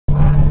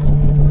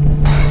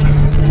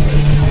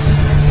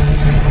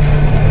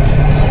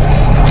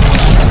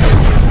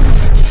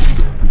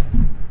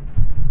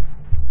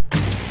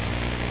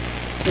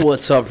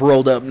What's up,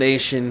 Rolled Up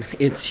Nation?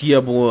 It's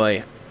your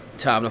boy,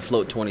 Time to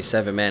Float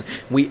 27, man.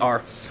 We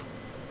are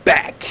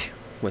back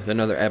with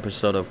another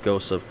episode of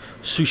Ghosts of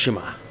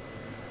Tsushima.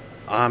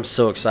 I'm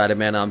so excited,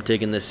 man. I'm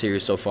digging this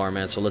series so far,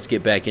 man. So let's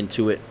get back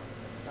into it.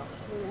 The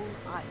whole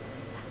island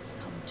has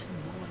come to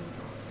mourn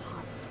your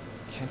father.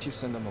 Can't you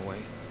send them away?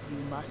 You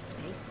must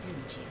face them,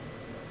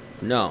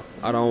 Jin. No,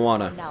 I don't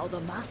want You are to. now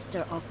the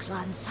master of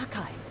Clan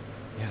Sakai.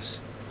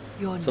 Yes.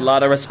 You're It's a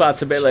lot of not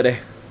responsibility.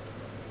 alone.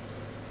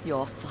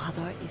 Your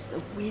father is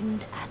the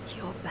wind at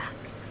your back.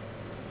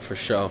 For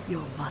sure.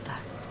 Your mother,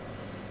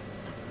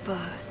 the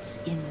birds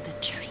in the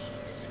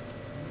trees.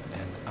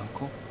 And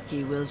Uncle?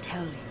 He will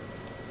tell you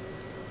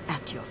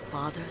at your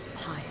father's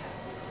pyre.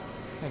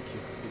 Thank you,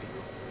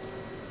 Yuriko.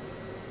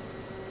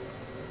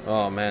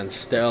 Oh, man.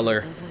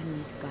 Stellar. If you ever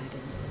need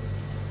guidance,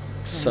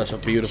 Such a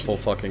beautiful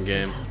fucking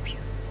game. help you.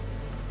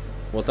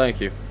 Well, thank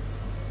you.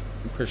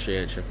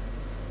 Appreciate you.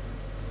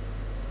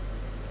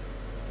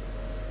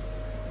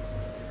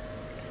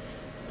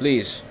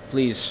 Please,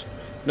 please.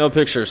 No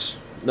pictures.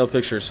 No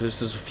pictures.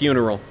 This is a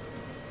funeral.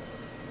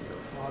 Your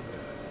father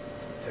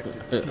protected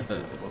the people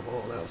above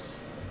all else.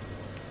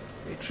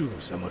 A true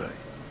samurai.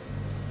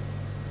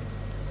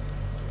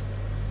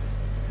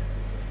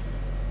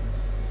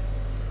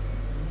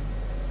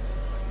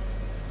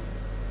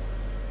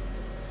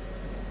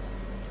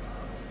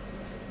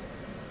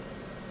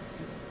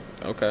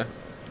 Okay.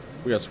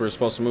 I guess we're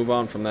supposed to move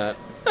on from that.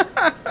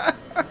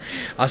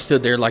 I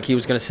stood there like he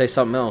was going to say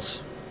something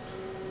else.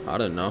 I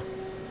didn't know.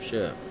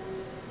 Shit.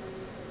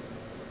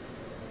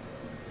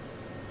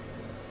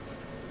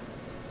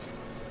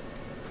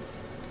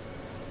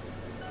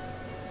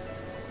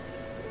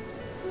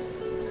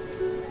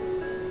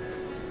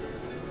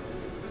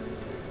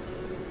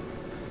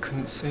 I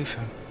couldn't save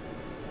him.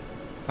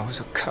 I was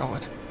a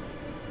coward.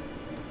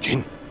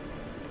 Jin,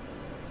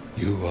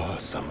 you are a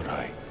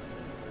samurai.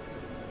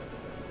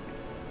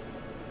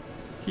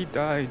 He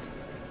died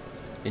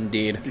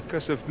Indeed.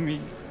 because of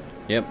me.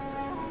 Yep.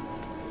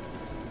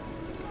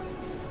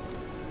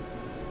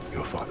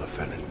 Your father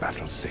fell in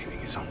battle saving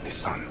his only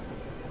son.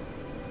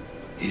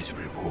 His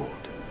reward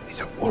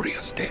is a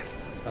warrior's death.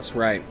 That's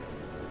right.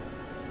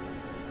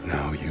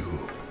 Now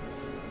you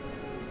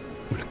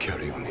will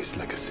carry on his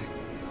legacy.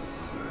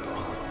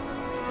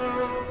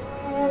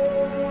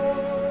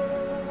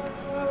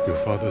 Your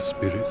father's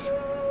spirit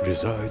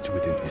resides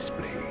within this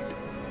blade.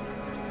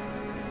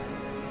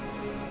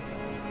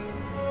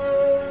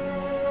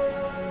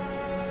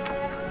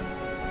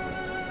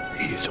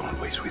 He is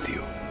always with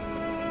you.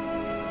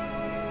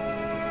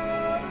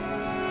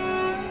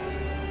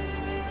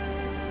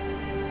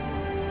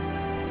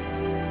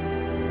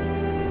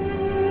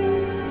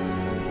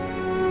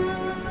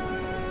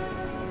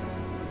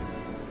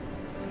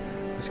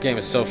 This game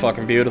is so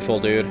fucking beautiful,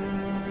 dude.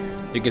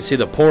 You can see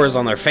the pores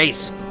on their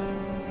face.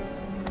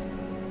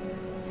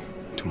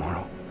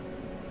 Tomorrow,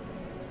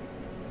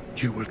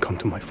 you will come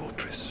to my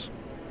fortress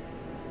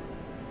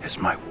as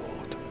my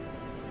ward.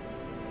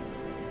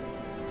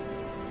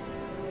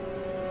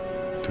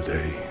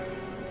 Today,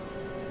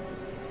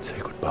 say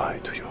goodbye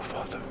to your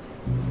father.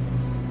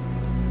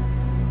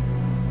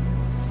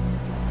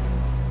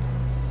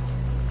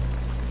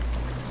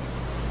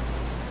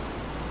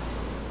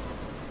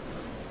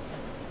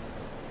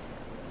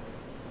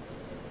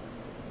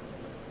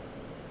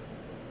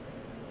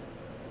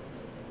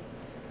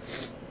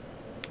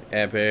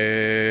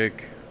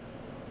 Epic.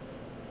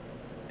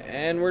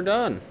 And we're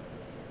done.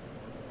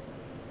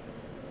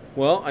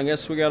 Well, I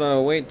guess we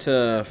gotta wait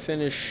to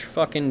finish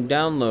fucking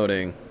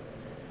downloading.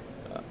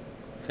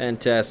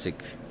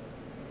 Fantastic.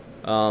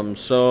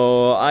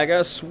 So I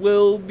guess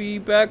we'll be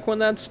back when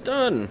that's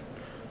done.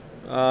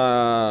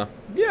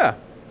 Yeah.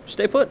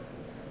 Stay put.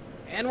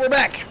 And we're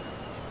back.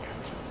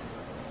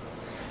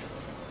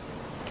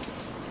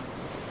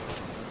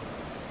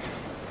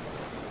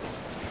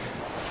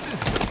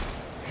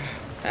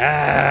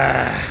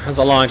 That was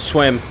a long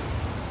swim.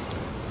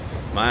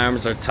 My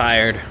arms are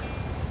tired.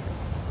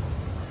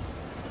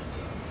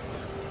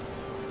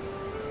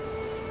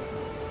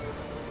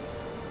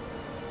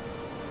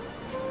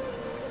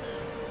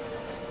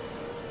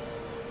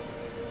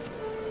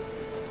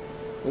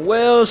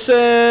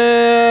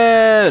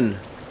 Wilson!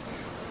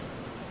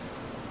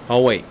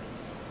 Oh, wait.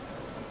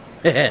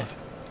 How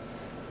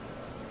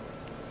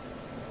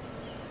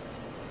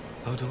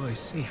do I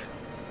save him?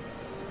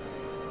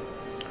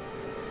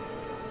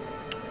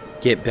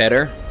 Get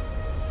better?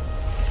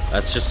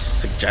 That's just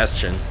a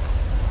suggestion.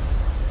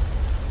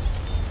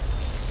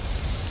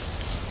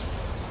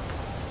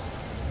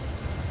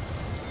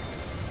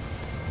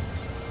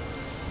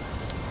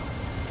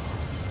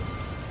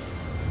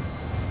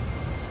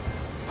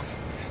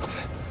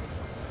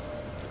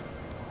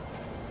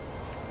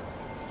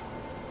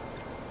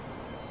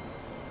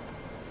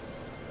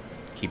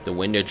 Keep the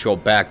wind at your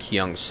back,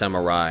 young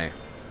samurai.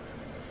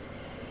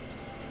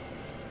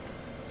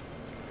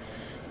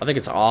 I think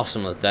it's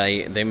awesome that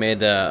they made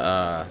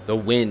the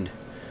wind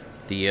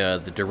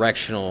the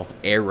directional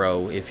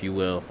arrow, if you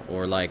will,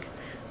 or like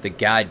the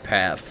guide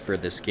path for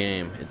this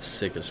game. It's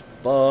sick as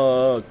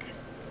fuck.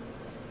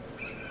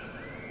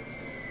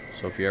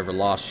 So if you're ever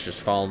lost,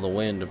 just follow the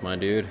wind, my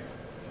dude.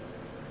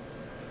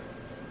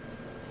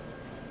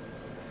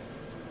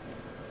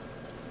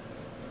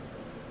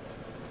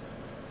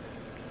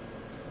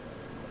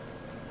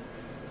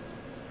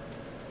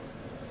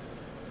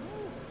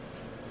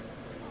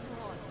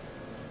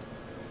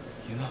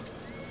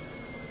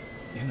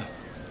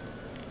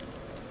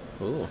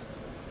 Ooh.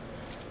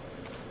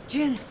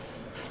 Jin,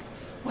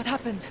 what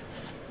happened?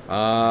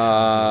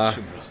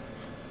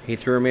 He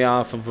threw me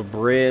off of a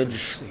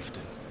bridge.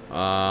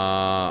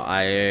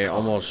 I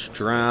almost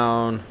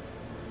drowned.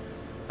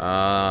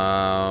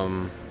 I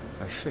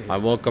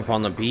woke up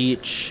on the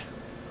beach.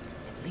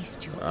 At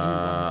least you're in one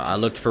I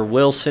piece. looked for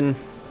Wilson.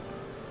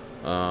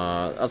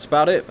 That's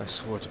about it. I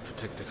swore to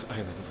protect this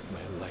island with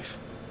my life.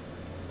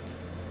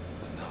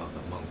 But now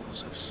the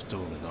Mongols have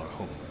stolen our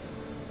home.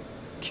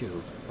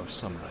 Killed our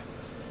samurai.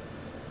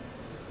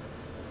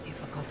 You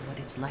forgot what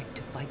it's like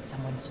to fight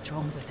someone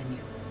stronger than you.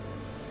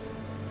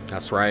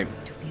 That's right.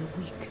 To feel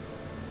weak.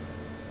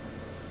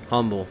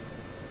 Humble.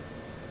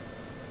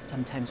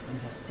 Sometimes when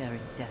you're staring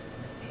death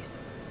in the face,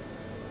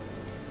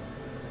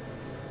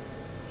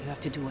 you have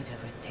to do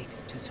whatever it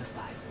takes to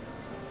survive.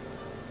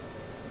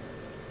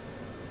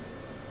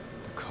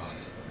 The Khan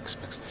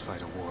expects to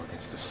fight a war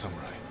against the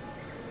samurai.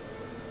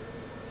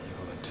 He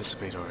will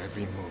anticipate our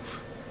every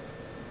move.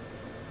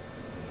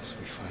 Unless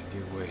we find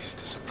new ways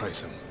to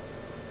surprise him.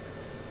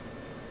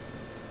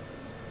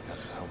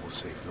 That's how we'll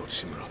save Lord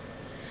Shimura.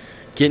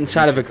 Get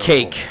inside of a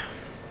cake.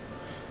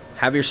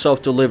 Have yourself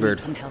Need delivered.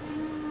 some help.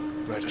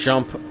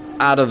 Jump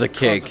out of the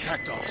cake.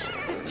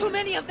 There's too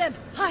many of them.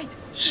 Hide.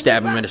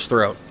 Stab him in his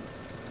throat.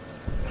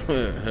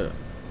 Alright,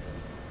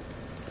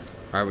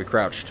 we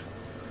crouched.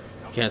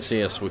 Can't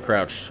see us, we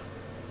crouched.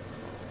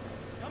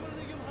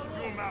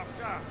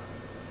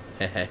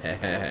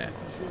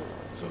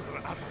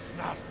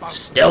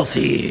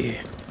 Stealthy.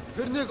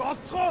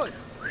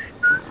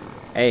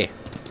 Hey.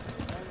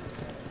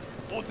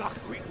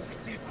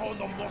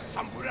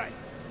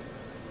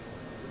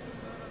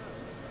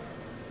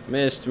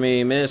 Missed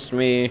me, missed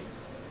me.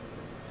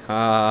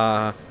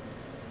 Ha.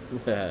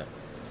 They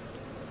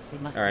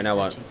must All right, be now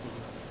what? searching for you.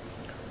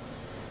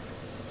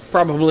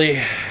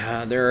 Probably.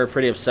 They're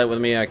pretty upset with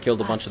me. I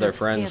killed a bunch of their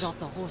Bastards friends. scared off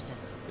the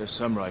horses. They're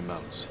samurai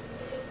mounts,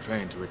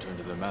 trained to return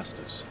to their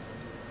masters.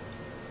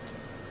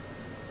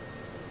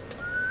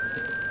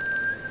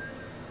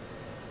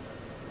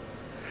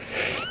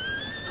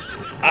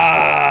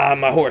 Ah,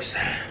 my horse.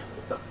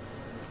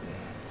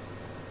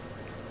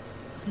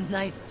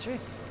 Nice trick.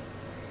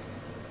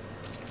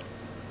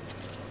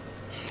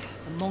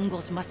 The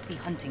Mongols must be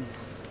hunting you.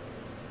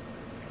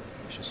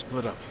 We should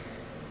split up.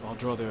 I'll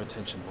draw their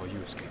attention while you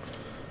escape.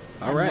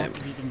 All I'm right.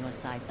 not leaving your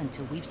side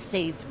until we've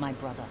saved my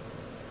brother.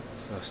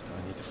 First,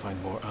 I need to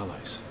find more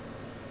allies.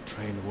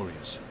 Trained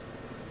warriors.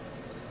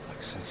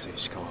 Like Sensei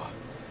Ishikawa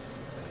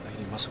and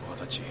Lady Masuwa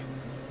Adachi.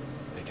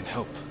 They can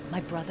help.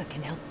 My brother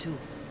can help too.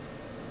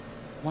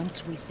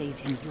 Once we save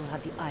him, you'll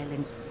have the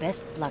island's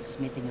best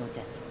blacksmith in your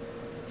debt.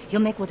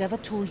 He'll make whatever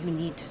tool you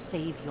need to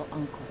save your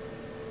uncle.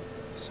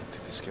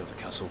 Something to scale the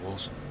castle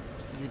walls.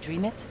 You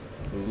dream it,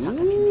 Taka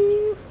can make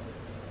it.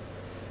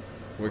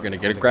 We're gonna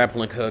get a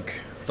grappling hook.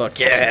 Fuck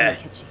Especially yeah.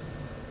 Akechi.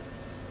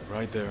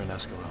 Ride there and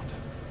ask around.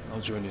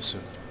 I'll join you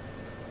soon.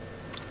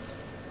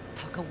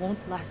 Taka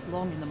won't last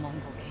long in the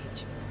Mongol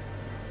cage.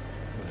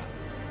 Una.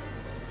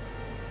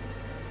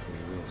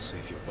 We will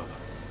save your brother.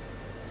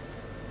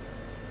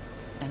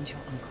 And your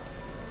uncle.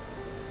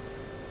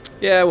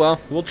 Yeah, well,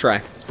 we'll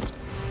try.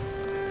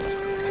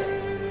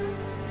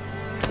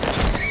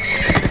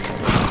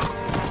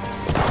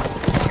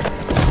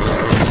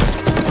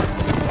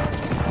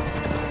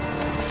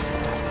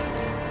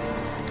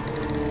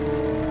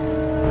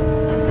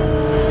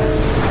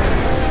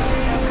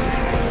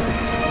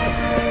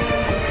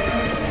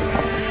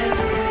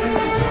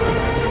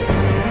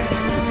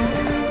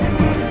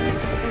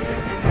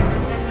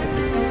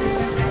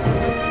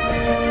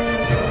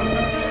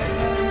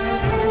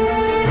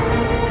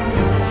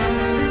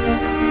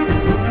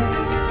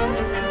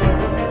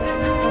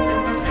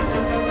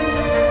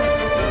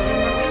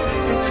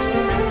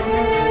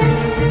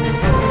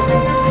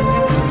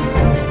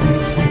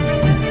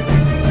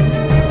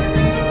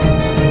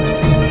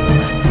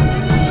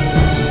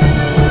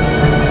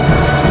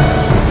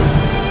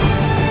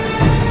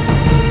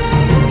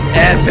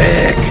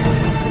 Epic!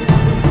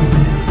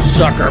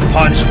 Sucker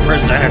Punch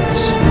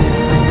presents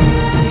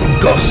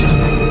Ghost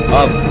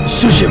of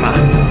Tsushima.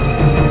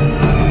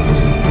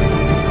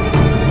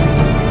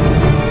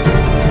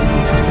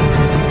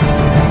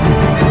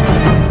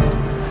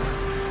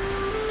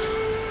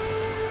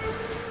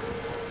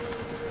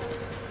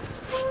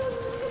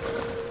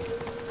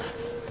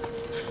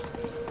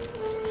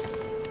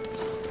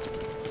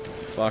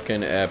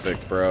 Fucking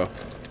epic, bro.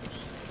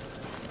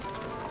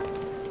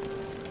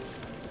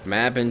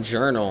 Map and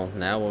journal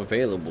now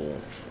available.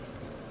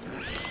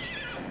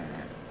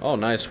 Oh,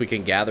 nice. We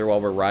can gather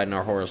while we're riding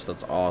our horse.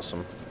 That's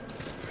awesome.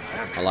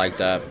 I like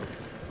that.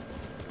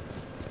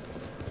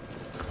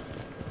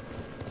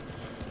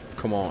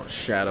 Come on,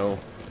 Shadow.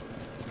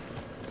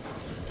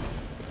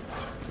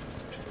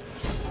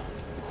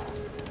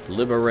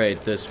 Liberate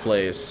this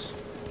place.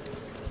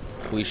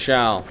 We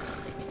shall.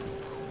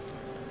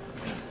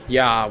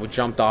 Yeah, we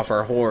jumped off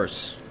our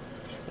horse.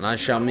 And I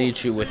shall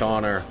meet you with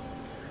honor.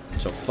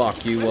 So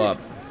fuck you up.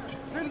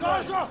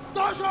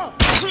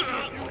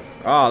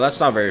 Oh, that's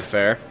not very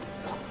fair.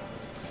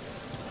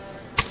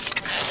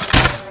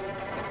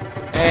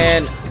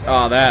 And,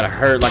 oh, that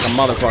hurt like a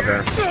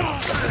motherfucker.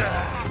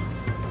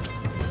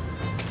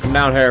 Come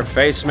down here,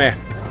 face me.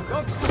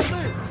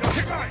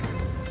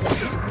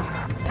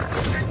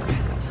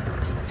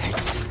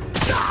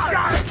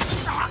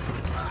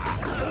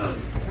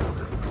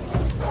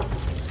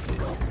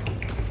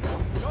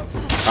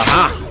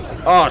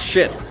 Aha! Oh,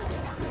 shit.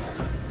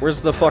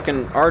 Where's the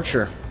fucking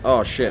archer?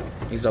 Oh, shit.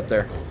 He's up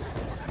there.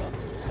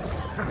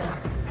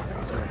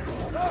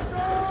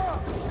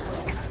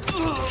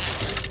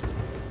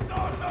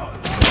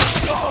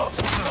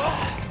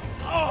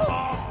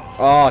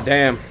 Oh,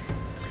 damn.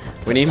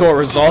 We need more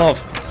resolve.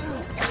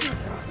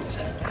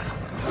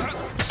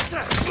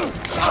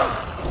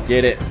 Let's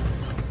get it.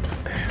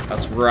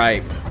 That's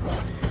right.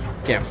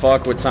 Can't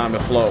fuck with time to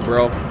float,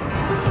 bro.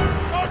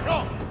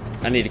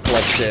 I need to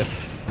collect shit.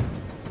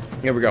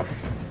 Here we go.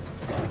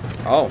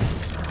 Oh.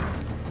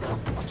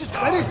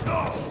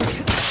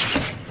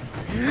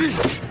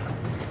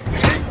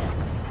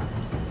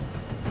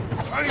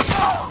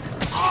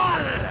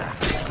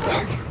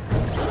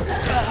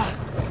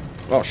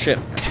 Oh, shit.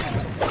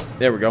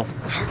 There we go.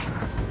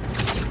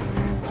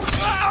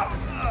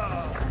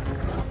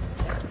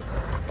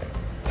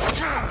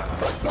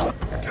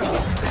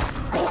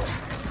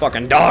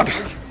 Fucking dog.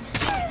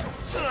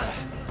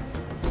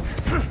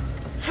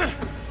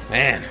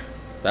 Man,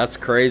 that's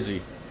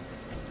crazy.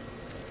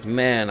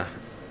 Man,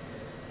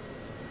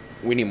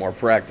 we need more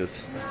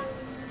practice.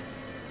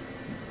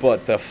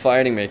 But the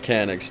fighting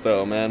mechanics,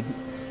 though, man,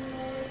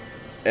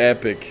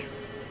 epic.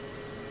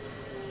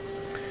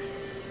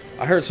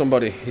 I heard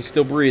somebody. He's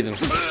still breathing.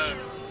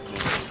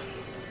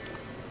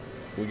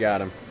 We got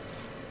him.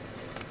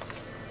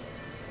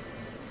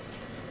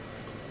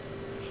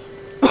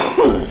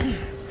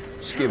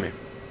 Excuse me.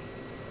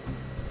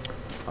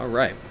 All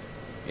right.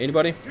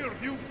 Anybody?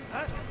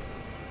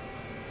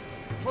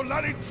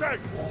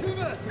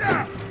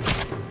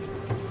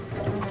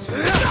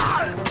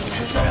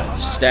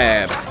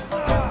 Stab.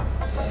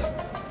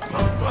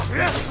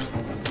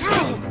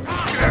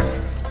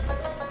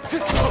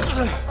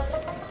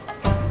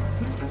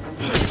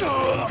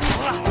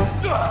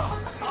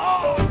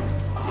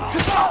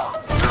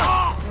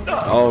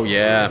 Oh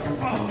yeah.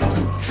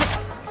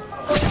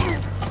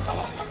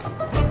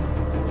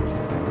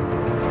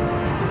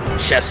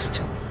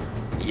 Chest.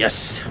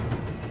 Yes.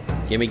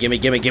 Gimme, gimme,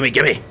 gimme, gimme,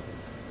 gimme.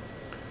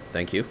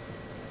 Thank you.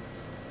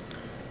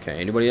 Okay,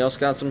 anybody else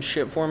got some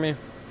shit for me?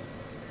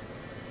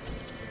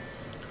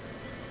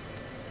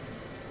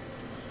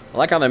 I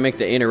like how they make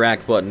the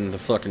interact button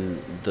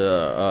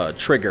the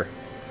trigger.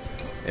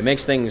 It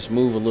makes things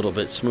move a little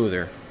bit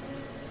smoother.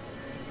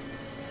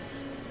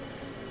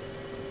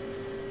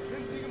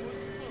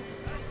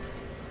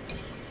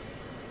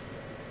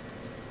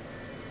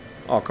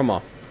 Oh, come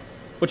on.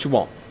 What you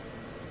want?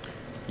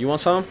 You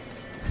want some?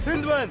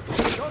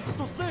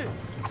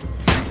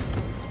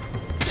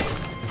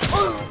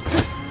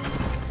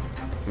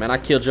 Man, I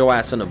killed your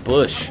ass in the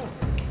bush.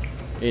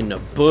 In the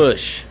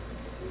bush.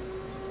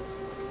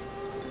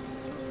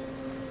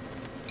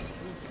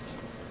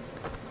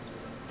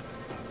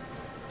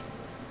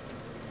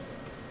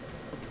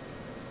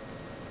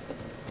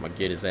 I'm gonna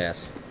get his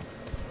ass.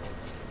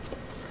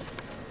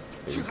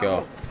 There you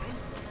go.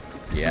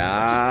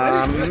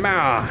 Yeah,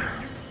 ma.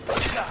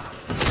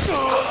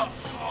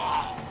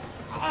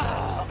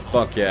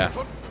 Fuck yeah.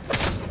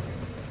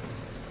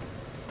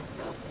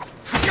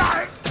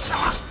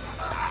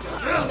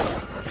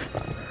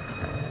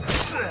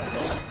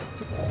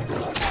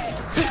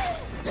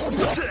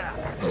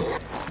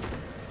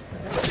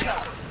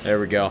 There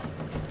we go.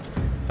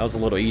 That was a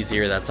little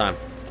easier that time.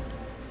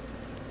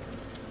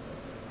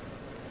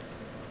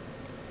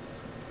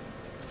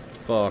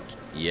 Fuck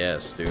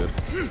yes, dude.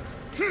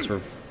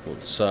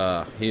 Let's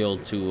heal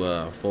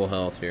to full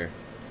health here.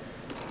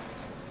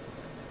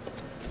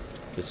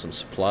 Get some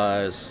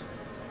supplies.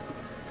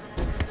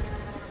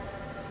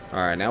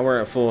 Alright, now we're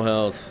at full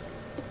health.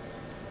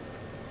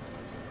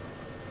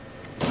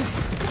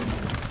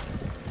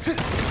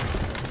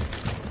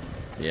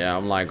 Yeah,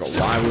 I'm like,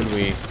 why would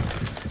we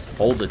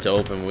hold it to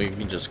open? We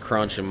can just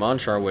crunch and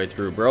munch our way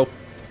through, bro.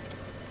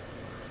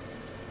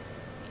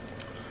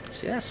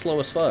 See, that's slow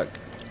as fuck.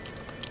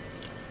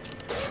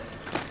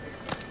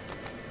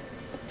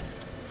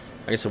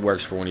 I guess it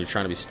works for when you're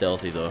trying to be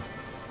stealthy, though.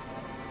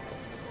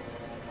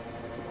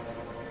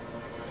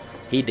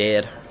 He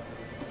dead.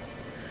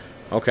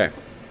 Okay.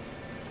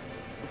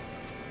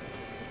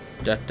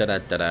 Da da da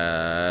da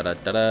da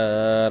da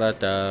da da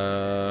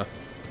da.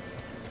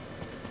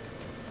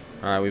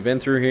 All right, we've been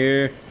through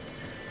here.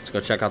 Let's go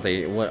check out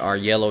what our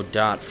yellow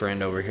dot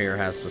friend over here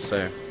has to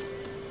say.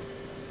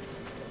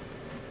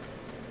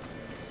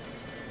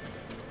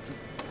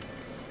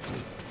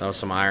 That was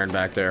some iron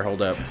back there.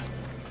 Hold up.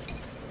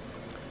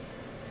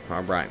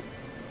 All right.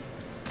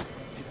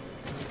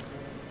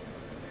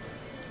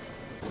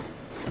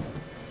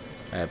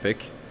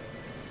 Epic.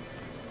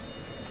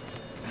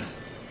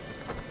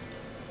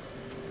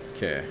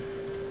 Okay.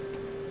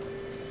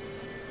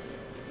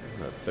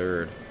 The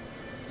third.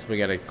 So we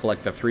gotta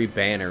collect the 3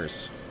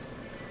 banners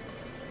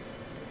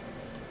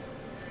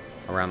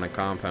around the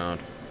compound.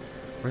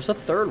 Where's the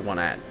third one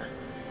at?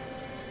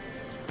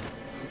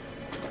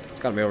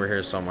 It's gotta be over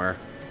here somewhere.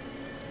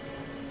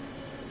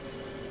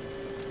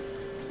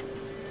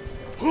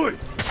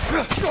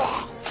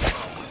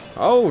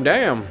 Oh,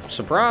 damn.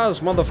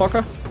 Surprise,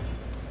 motherfucker.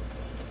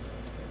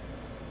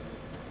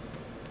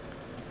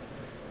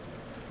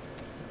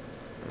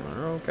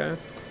 Okay.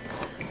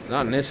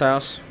 Not in this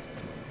house.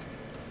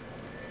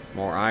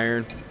 More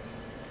iron.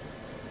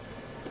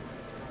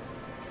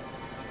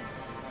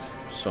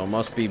 So it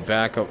must be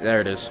back up.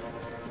 There it is.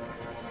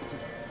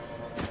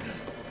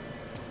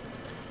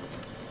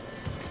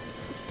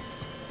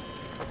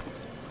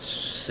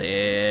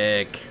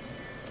 Sick.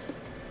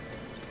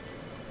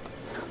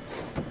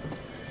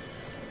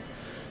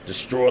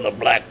 Destroy the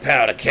black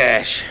powder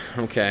cache.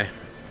 Okay.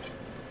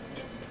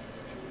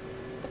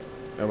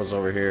 That was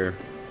over here.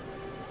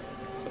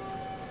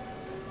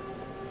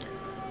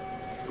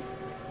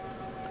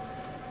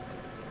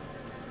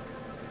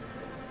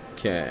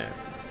 Okay.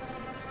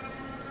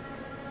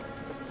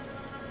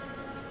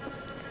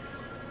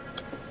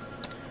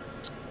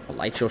 I'll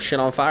light your shit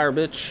on fire,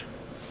 bitch.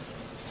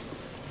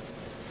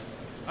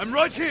 I'm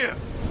right here.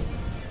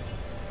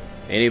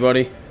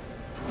 Anybody?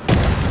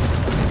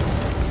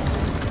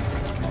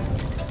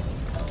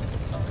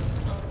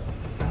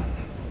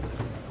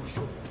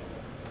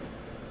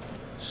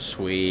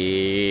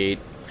 Sweet.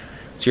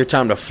 It's your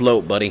time to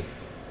float, buddy.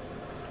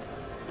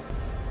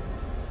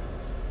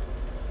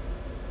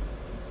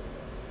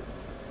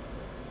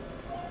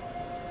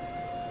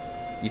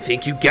 You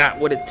think you got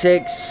what it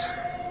takes?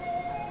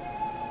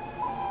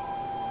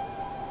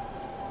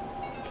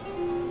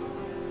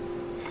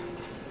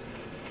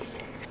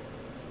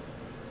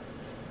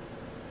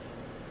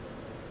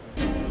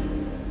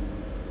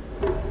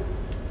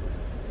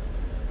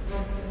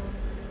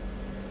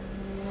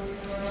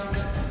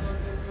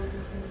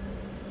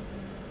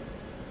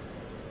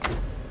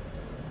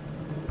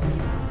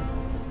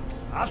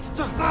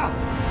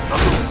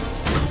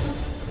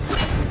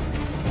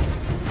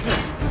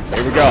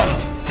 Here we go.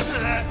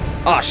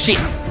 Oh shit.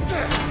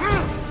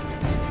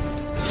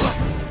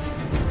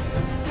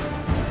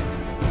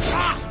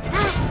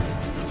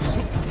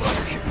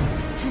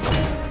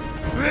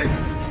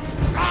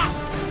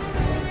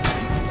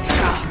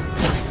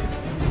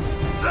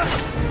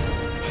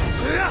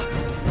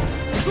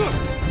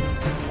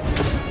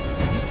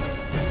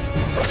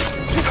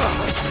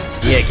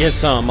 Yeah, get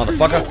some,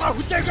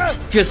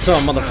 motherfucker. Get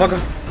some,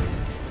 motherfucker.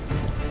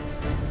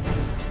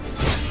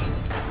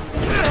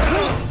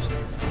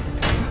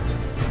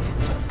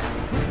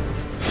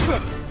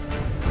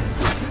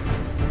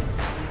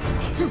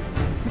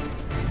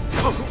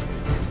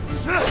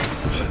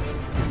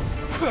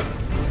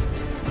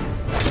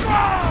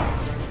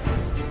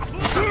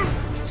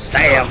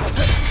 Stab.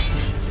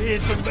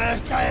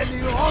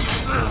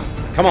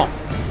 Come on.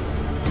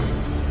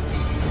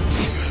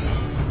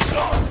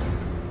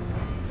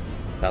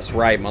 That's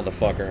right,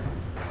 motherfucker.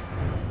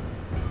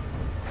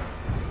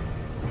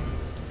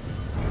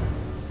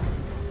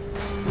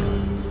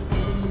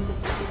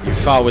 You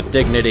fought with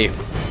dignity.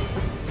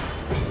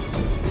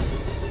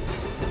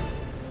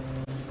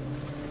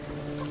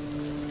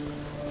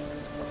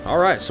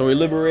 Alright, so we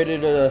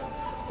liberated a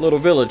little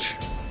village.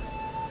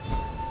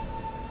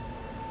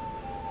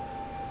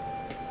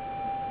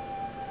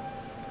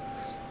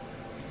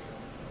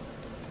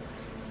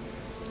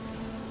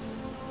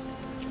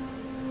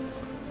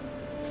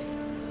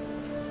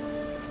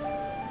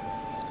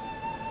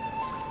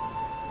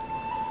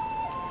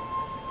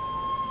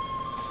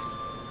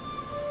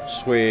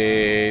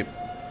 Sweet.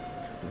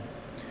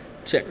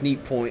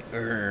 Technique point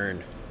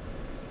earned.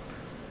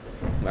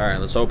 Alright,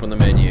 let's open the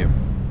menu.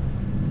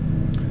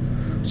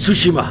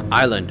 Tsushima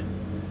Island.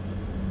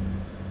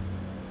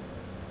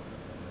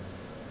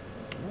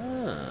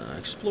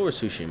 Explore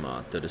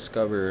Tsushima to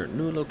discover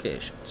new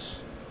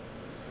locations.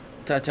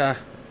 Ta-ta,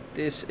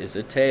 this is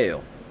a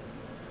tale.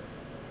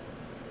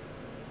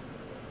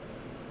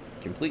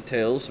 Complete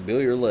tales,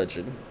 build your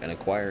legend, and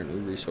acquire new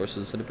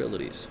resources and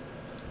abilities.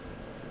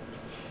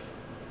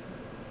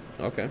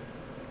 Okay.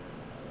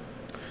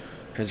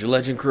 As your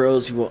legend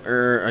grows, you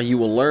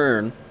will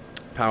learn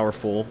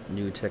powerful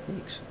new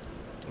techniques.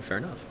 Fair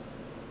enough.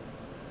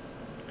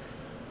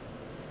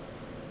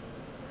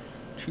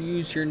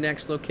 Choose your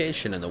next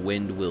location, and the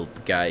wind will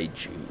guide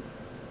you.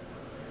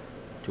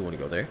 Do you want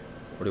to go there?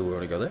 Or do we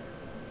want to go there?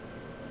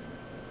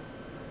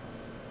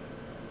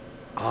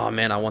 Oh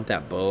man, I want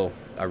that bow.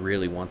 I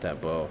really want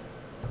that bow.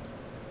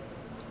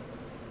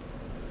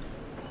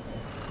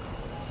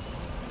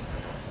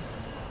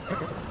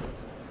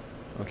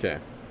 Okay.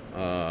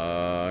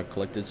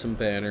 Collected some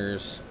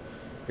banners.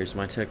 Here's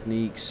my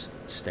techniques.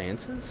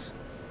 Stances?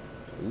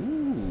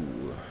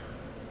 Ooh.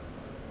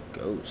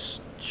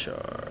 Ghost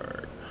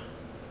chart.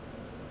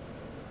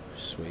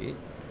 Sweet.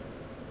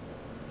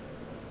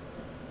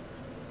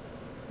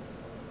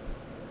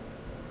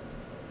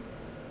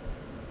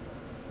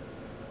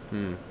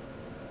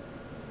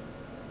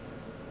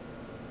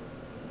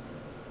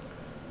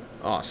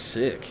 Oh,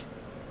 sick.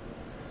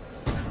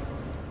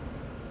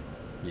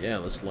 Yeah,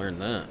 let's learn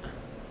that.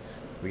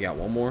 We got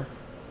one more.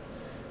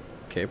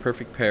 Okay,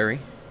 perfect parry.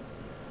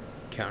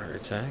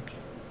 Counterattack.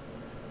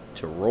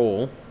 To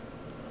roll.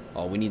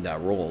 Oh, we need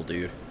that roll,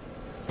 dude.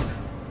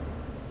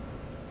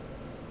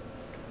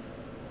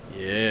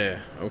 Yeah,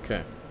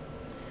 okay.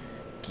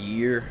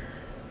 Gear.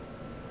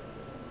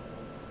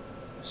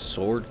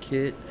 Sword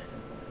kit.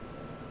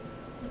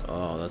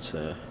 Oh, that's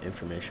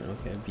information.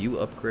 Okay, view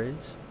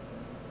upgrades.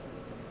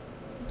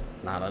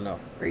 Not enough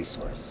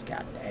resources,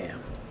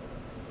 goddamn.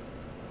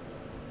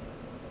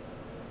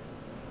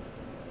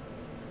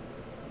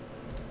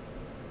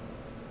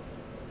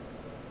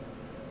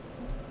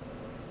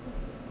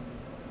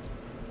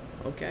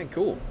 Okay,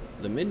 cool.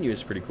 The menu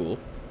is pretty cool.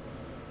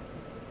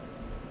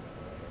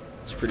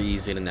 It's pretty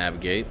easy to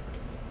navigate.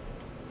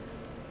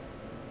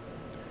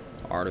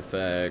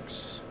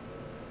 Artifacts,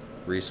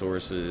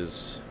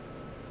 resources.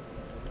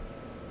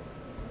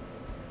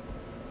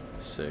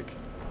 Sick.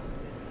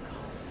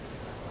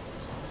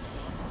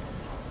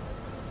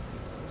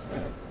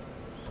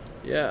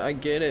 Yeah, I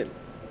get it.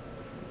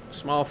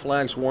 Small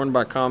flags worn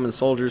by common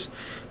soldiers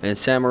and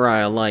samurai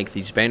alike.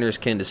 These banners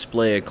can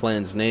display a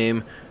clan's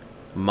name,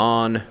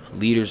 mon,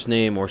 leader's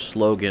name, or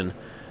slogan.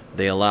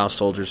 They allow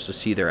soldiers to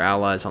see their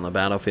allies on the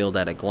battlefield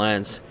at a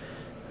glance.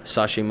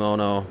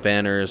 Sashimono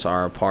banners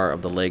are a part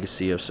of the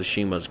legacy of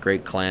Tsushima's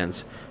great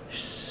clans: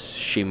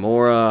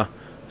 Shimura,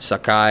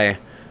 Sakai,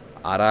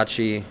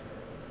 Arachi,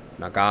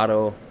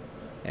 Nagato,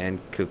 and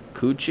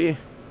Kikuchi.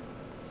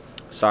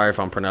 Sorry if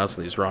I'm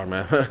pronouncing these wrong,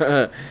 man.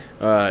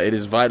 It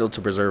is vital to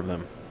preserve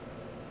them.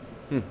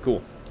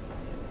 Cool.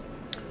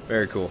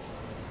 Very cool.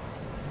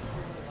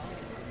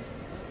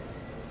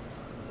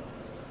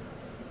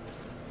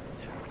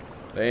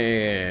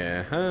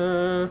 Here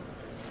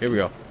we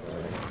go.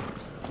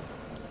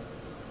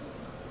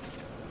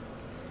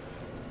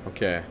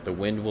 Okay, the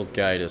wind will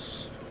guide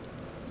us.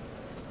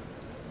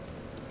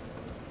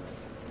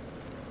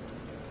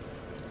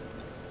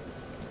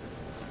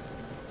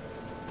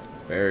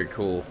 Very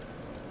cool.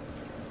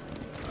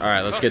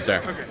 Alright, let's get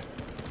there. Okay.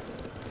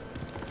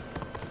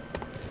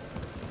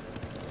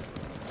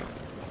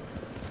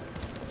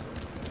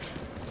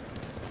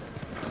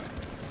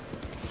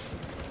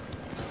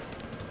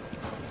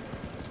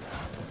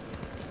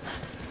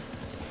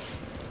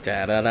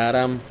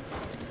 Da-da-da-dum.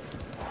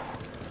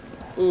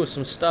 Ooh,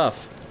 some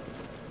stuff.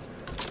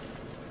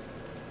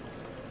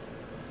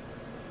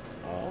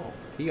 Oh,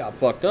 he got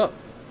fucked up.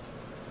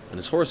 And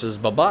his horse is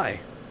bye-bye.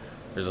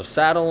 There's a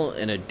saddle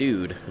and a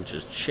dude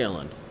just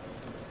chilling.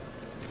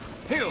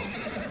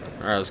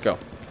 Alright, let's go.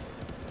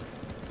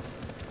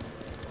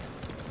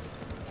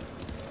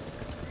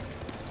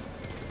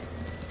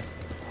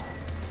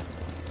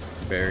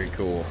 Very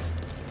cool.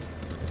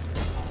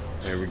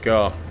 There we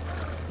go.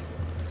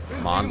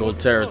 Mongol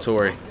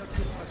territory.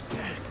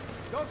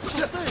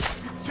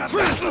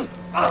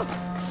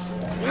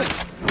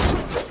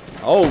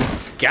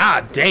 Oh,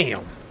 god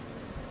damn.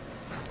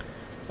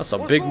 That's a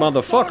big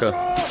motherfucker.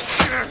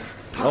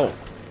 Oh.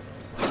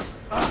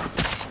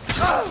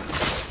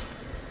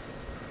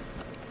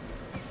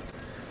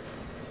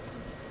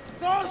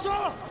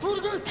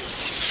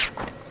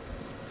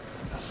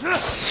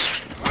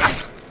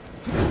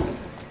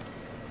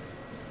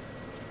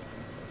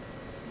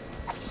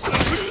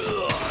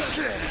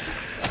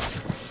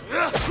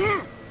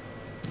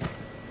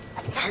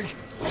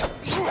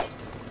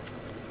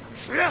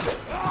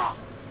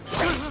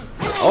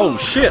 Oh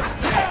shit.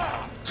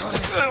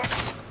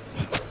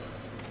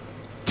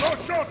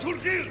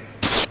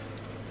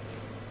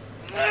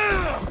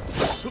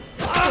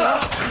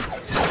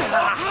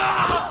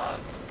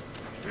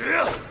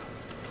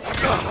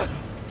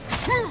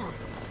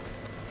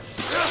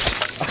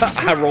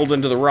 I rolled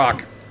into the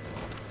rock.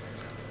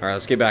 Alright,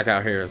 let's get back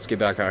out here. Let's get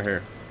back out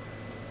here.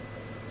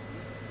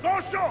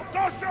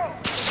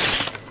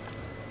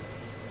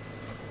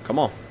 Come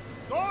on.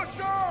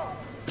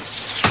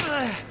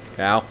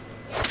 Cow.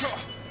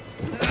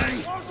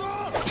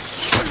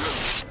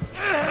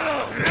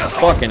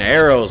 Fucking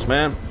arrows,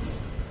 man.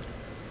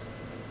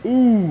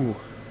 Ooh.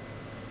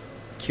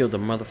 Killed the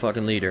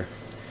motherfucking leader.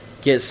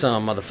 Get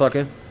some,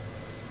 motherfucker.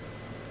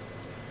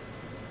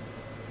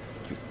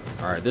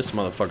 Alright, this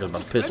motherfucker's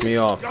about to piss me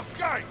off.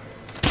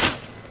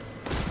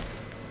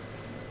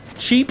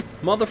 Cheap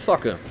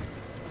motherfucker.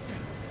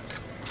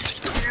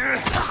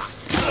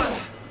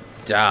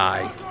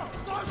 Die.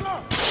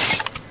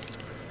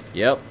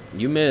 Yep,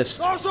 you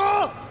missed.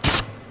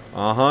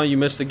 Uh-huh, you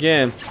missed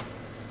again.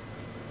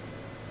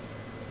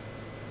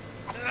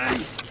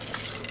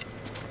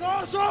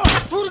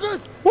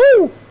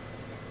 Woo!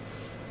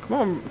 Come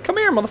on, come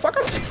here,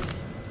 motherfucker.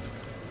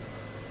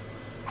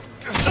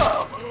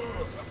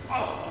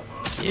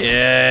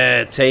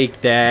 Yeah,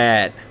 take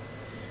that.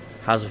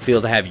 How's it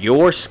feel to have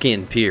your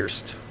skin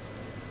pierced,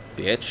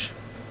 bitch?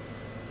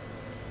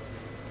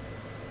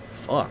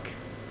 Fuck.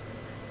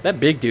 That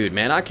big dude,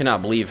 man, I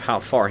cannot believe how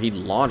far he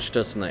launched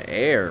us in the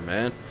air,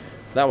 man.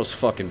 That was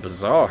fucking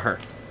bizarre.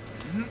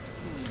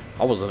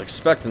 I wasn't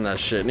expecting that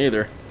shit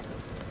neither.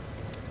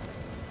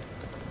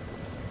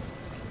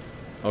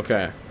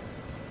 Okay.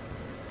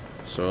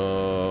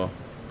 So...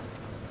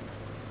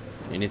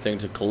 anything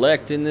to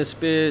collect in this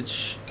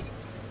bitch?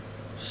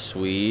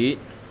 Sweet.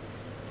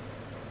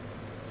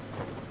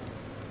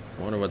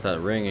 Wonder what that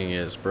ringing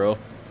is, bro.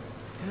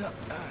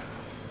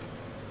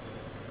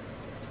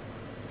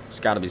 There's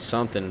got to be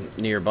something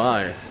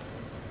nearby.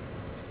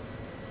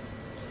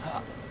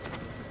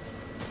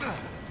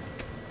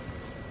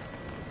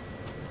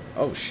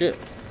 Oh shit.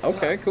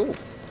 Okay, cool.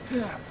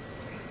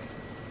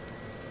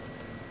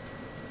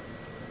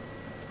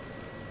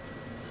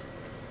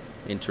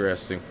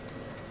 Interesting.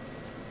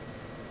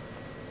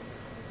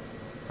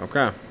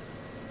 Okay.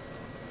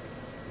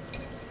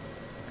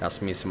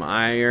 Got me some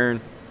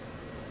iron.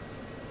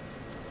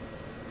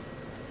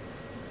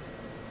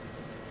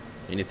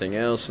 Anything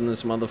else in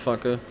this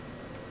motherfucker?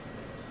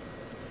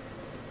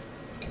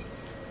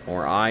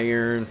 More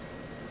iron.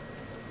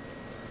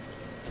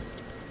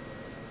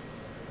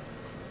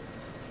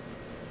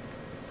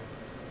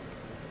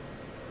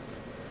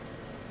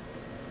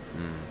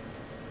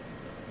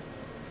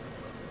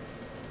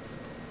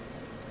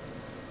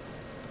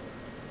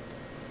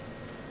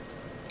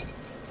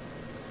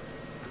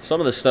 Some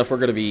of the stuff we're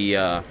going to be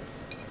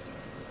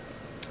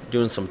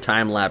doing some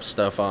time-lapse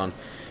stuff on,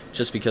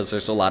 just because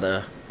there's a lot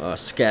of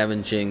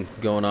scavenging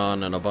going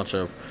on and a bunch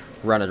of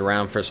running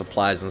around for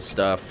supplies and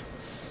stuff.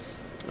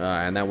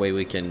 And that way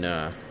we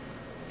can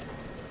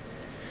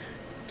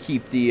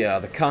keep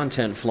the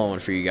content flowing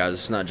for you guys.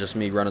 It's not just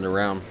me running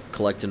around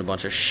collecting a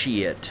bunch of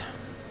shit.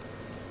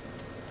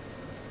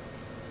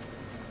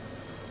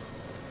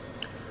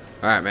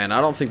 Alright, man,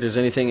 I don't think there's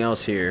anything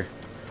else here.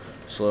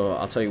 So,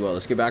 I'll tell you what,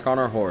 let's get back on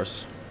our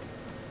horse.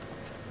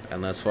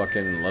 And let's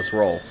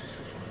roll.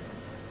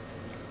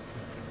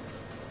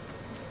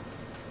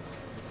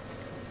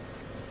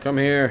 Come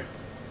here,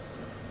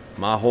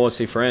 my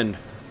horsey friend.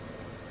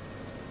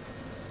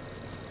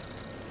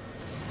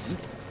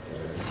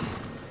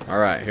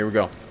 Alright, here we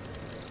go.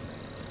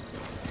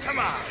 Come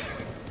on.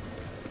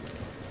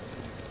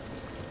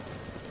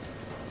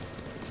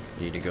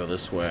 Need to go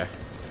this way.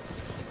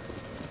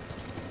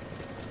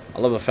 I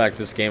love the fact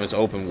this game is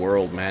open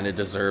world, man. It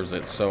deserves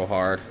it so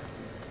hard.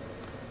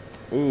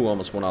 Ooh,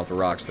 almost went off the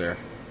rocks there.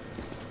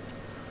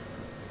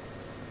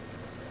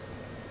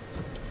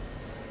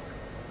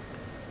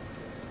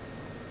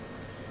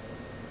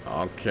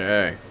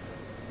 Okay.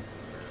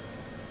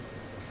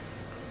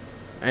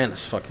 Man,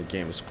 this fucking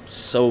game is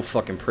so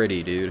fucking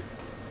pretty, dude.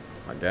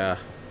 My God.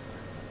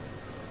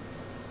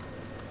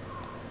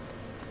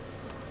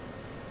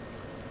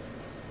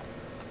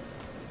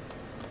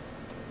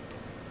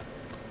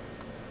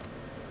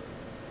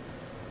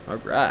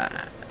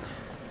 Alright.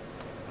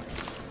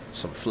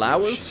 Some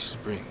flowers?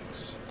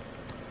 Springs.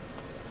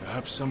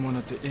 Perhaps someone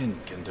at the inn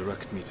can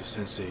direct me to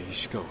Sensei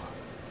Ishikawa.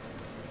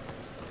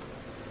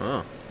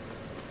 Huh.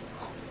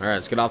 Alright,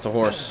 let's get off the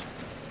horse.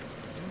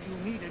 Do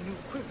you need a new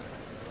quiver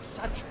or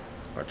satchel?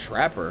 A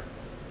trapper.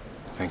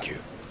 Thank you.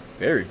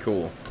 Very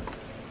cool.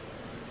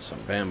 Some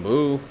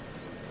bamboo.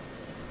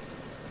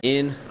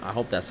 Inn. I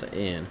hope that's an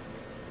inn.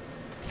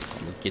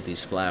 I'm gonna get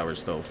these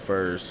flowers though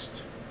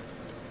first.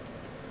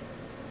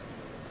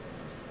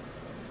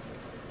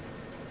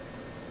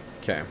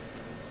 Okay.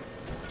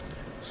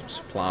 Some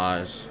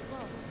supplies.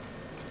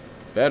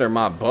 Better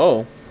my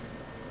bow.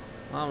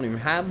 I don't even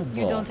have a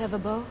bow. You don't have a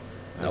bow?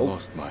 I Nope.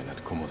 lost mine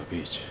at Komodo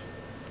Beach.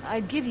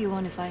 I'd give you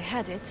one if I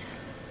had it.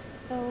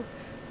 Though,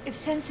 if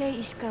Sensei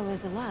Ishikawa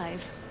is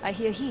alive, I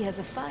hear he has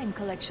a fine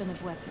collection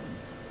of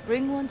weapons.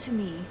 Bring one to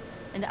me,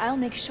 and I'll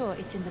make sure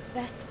it's in the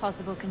best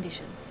possible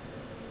condition.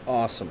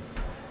 Awesome.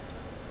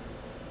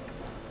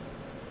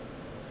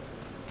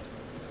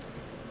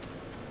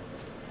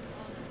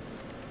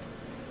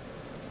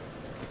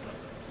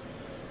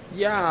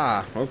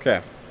 Yeah,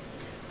 okay.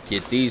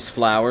 Get these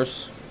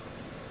flowers.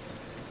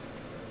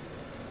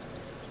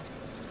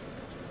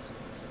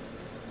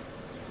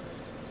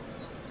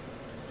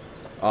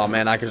 Oh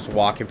man, I can just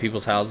walk in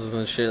people's houses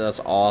and shit. That's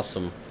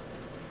awesome.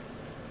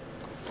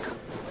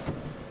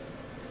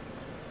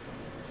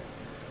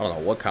 I don't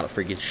know what kind of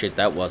freaking shit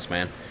that was,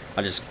 man.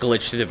 I just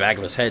glitched through the back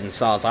of his head and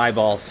saw his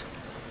eyeballs.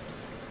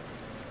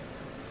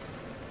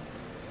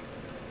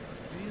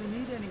 Do you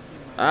need anything?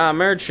 Ah,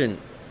 merchant.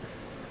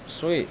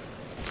 Sweet.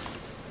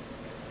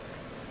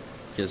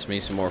 Gives me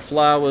some more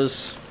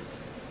flowers.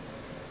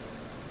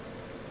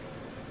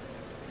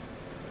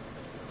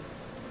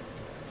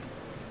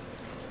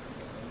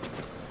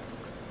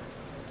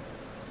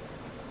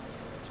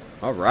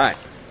 Alright.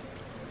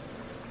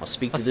 I'll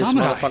speak to this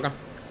samurai. motherfucker.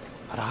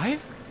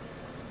 Arrive?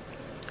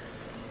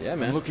 Yeah, I'm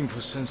man. looking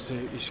for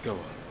Sensei Ishikawa.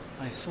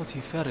 I thought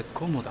he fell at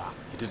Komoda.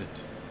 He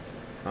didn't.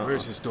 Uh-uh.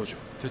 Where's his dojo?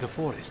 To the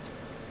forest.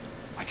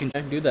 I can...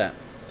 Okay, do that.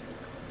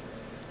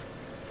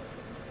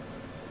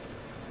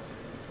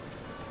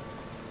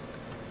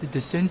 Did the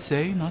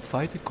sensei not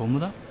fight at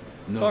Komoda?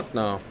 No. Fuck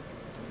no.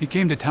 He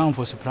came to town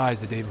for a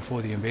surprise the day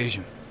before the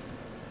invasion.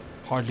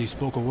 Hardly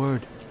spoke a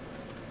word,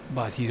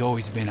 but he'd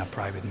always been a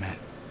private man.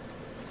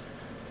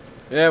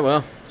 Yeah,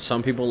 well,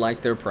 some people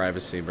like their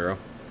privacy, bro.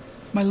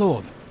 My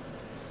lord,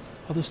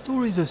 are the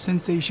stories of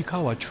Sensei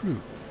Ishikawa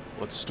true?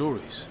 What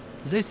stories?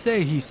 They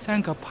say he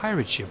sank a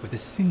pirate ship with a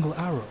single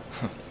arrow.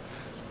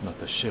 Not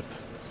the ship,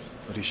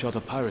 but he shot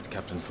a pirate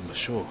captain from the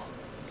shore.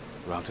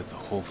 Routed the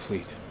whole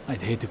fleet.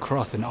 I'd hate to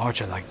cross an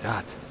archer like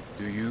that.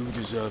 Do you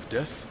deserve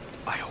death?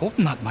 I hope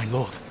not, my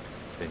lord.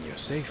 Then you're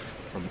safe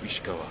from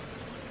Ishikawa.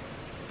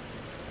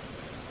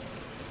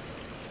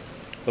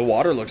 The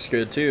water looks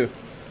good, too.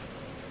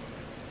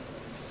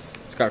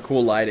 It's got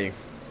cool lighting.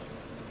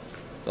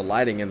 The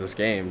lighting in this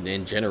game,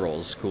 in general,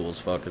 is cool as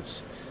fuck.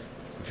 It's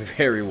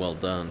very well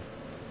done.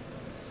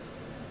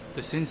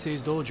 The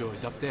sensei's dojo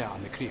is up there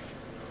on the cliff.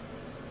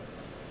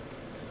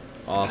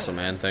 Awesome,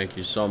 man. Thank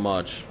you so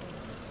much.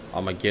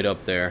 I'm gonna get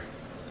up there.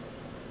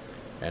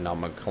 And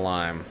I'm gonna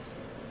climb.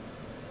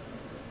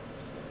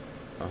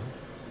 Oh.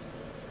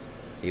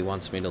 He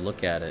wants me to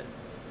look at it.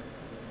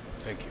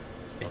 Thank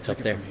you. It's up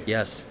there.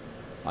 Yes.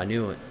 I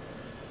knew it.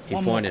 He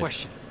One pointed. more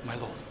question, my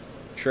lord.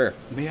 Sure.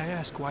 May I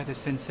ask why the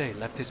sensei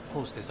left his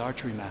post as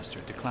archery master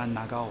to Clan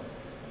Nagao?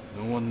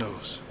 No one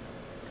knows.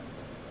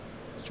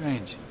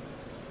 Strange.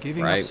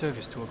 Giving Right. up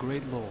service to a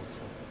great lord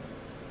for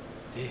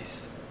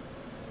this.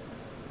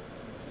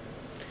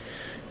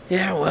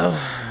 Yeah,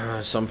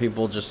 well, some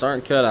people just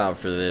aren't cut out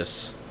for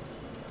this.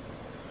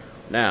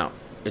 Now,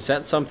 is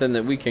that something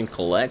that we can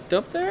collect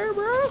up there,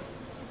 bro?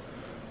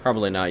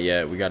 Probably not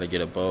yet. We gotta get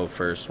a bow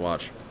first.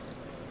 Watch.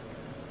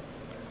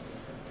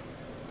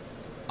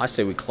 I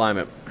say we climb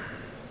it.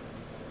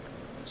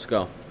 Let's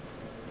go.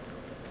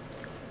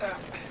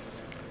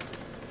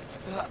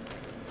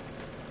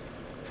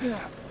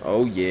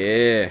 Oh,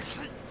 yeah.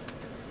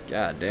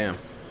 God damn.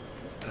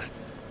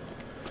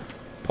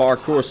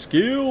 Parkour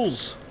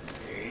skills.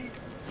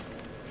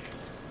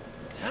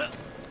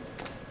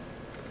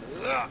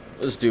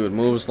 This dude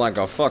moves like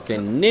a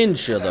fucking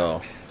ninja,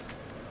 though.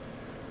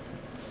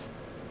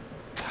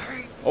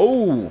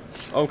 Oh,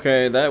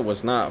 okay, that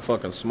was not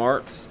fucking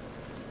smart.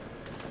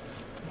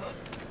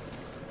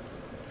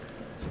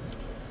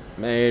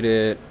 Made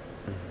it.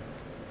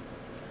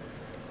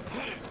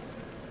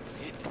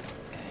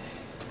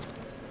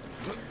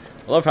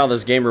 I love how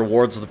this game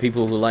rewards the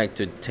people who like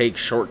to take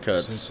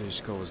shortcuts. Sensei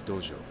Ishikawa's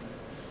dojo.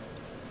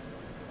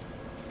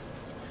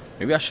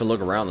 Maybe I should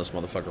look around this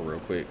motherfucker real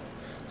quick.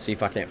 See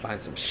if I can't find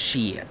some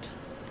shit.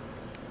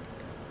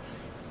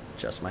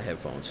 Adjust my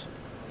headphones.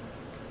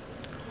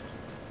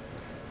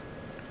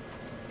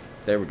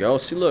 There we go.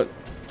 See, look.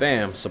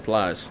 Bam,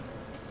 supplies.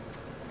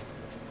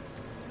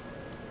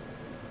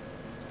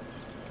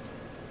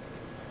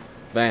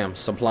 Bam,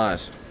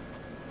 supplies.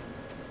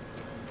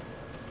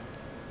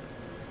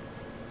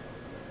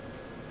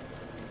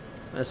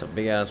 That's a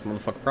big ass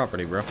motherfucking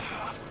property, bro.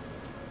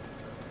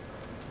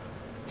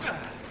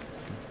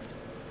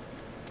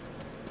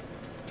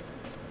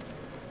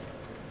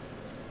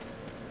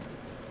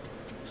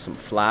 Some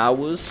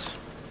flowers.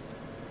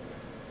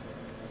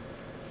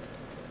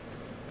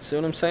 See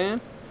what I'm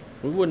saying?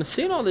 We wouldn't have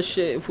seen all this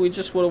shit if we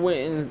just would have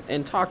went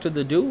and talked to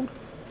the dude.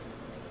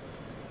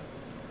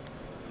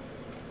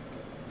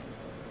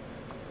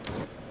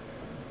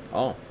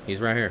 Oh, he's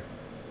right here.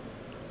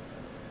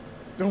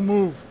 Don't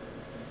move.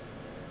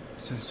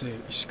 Sensei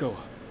Ishikawa.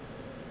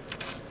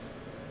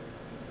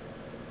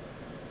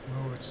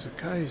 Oh, it's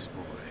Sakai's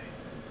boy.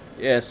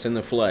 Yes, in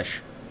the flesh.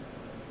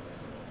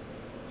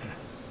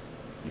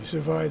 You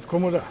survived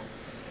Komoda.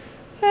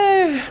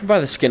 By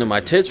the skin of my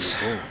tits.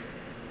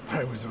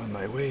 I was on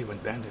my way when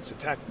bandits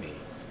attacked me.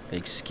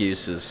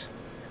 Excuses.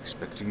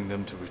 Expecting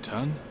them to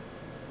return?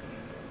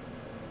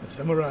 A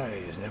samurai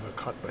is never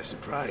caught by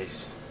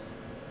surprise.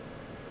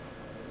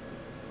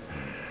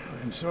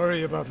 I'm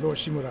sorry about Lord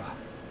Shimura.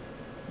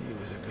 He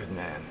was a good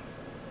man.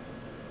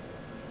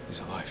 He's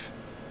alive.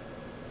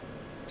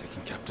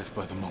 Taken captive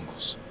by the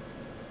Mongols.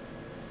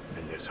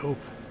 And there's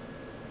hope.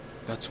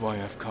 That's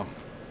why I've come.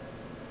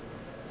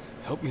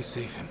 Help me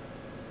save him.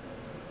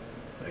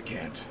 I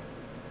can't.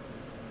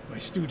 My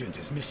student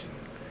is missing.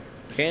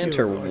 A Can't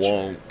or skilled archer.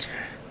 won't.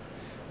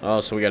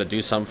 Oh, so we gotta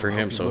do something for I'll him,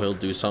 help you so he'll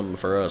look. do something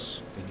for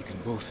us. Then you can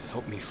both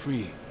help me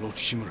free Lord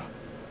Shimura.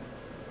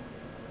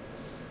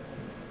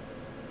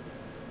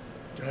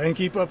 Try and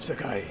keep up,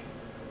 Sakai.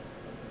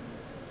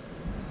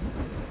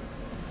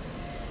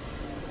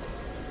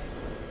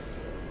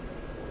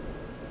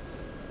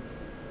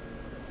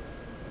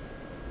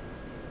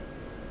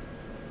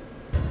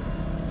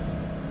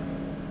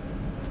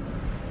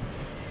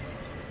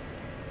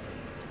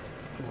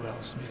 Who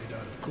else made it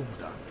out of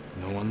Komoda?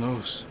 No one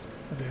knows.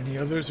 Are there any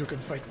others who can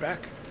fight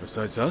back?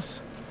 Besides us?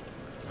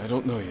 I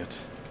don't know yet.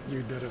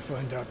 You'd better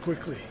find out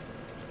quickly.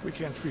 We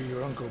can't free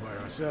your uncle by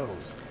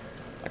ourselves.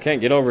 I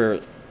can't get over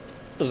it.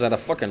 Was that a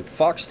fucking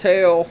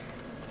foxtail?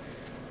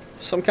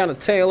 Some kind of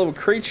tail of a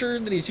creature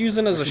that he's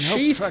using as a Can help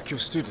sheath? track your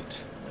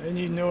student. I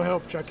need no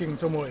help tracking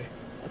Tomoe.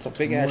 That's a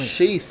big ass Tomoe.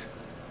 sheath.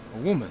 A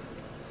woman.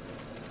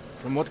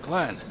 From what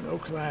clan? No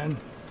clan.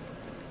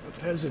 A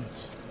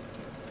peasant.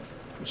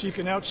 But she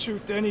can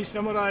outshoot any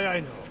samurai I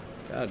know.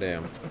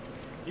 Goddamn.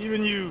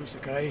 Even you,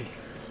 Sakai.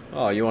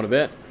 Oh, you want a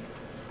bit?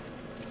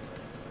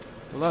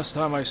 The last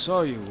time I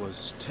saw you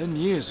was 10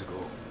 years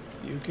ago.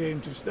 You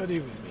came to study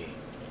with me.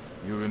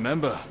 You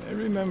remember? I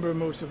remember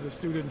most of the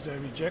students I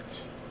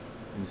reject.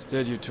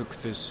 Instead, you took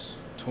this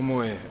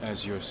Tomoe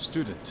as your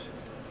student.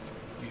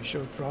 You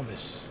showed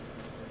promise.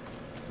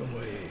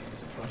 Tomoe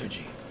is a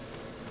prodigy.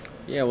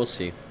 Yeah, we'll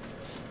see.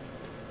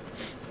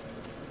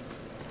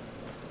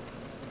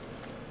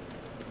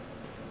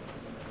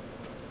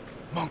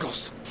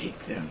 Mongols! Take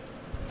them.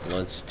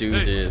 Let's do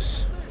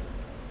this.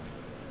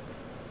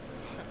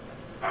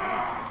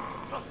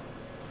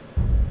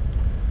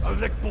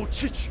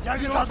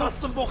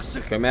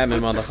 Come at me,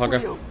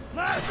 motherfucker.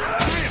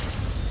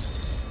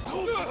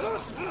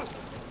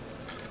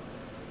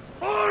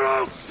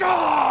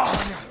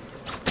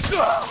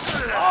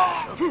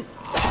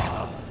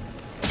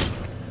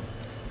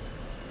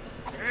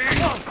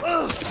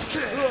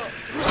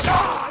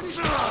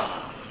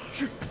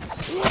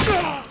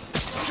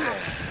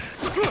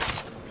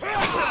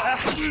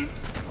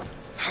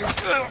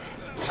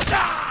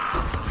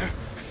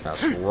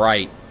 That's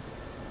right.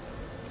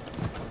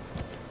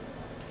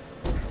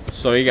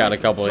 So he got a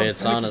couple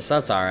hits on us.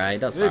 That's alright.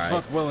 That's They alright.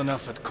 fought well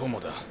enough at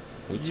Komoda.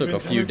 We took a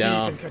few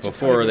down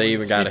before they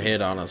even got a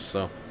hit on us,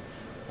 so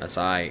that's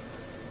alright.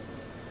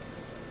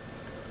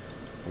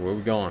 Where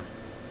we going?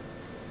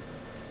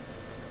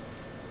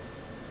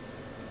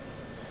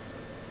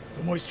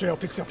 Tomoe's trail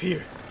picks up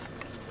here.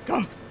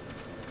 Come.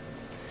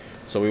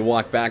 So we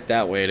walk back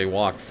that way, they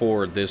walk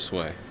forward this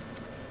way.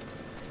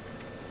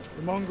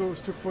 The Mongols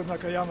took Fort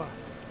Nakayama.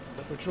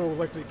 The patrol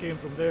likely came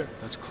from there.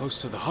 That's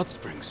close to the hot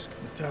springs.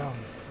 The town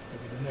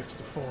will be the next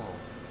to fall.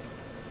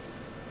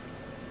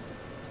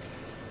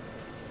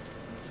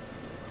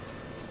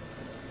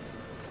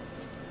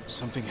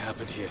 Something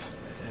happened here.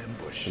 An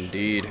ambush.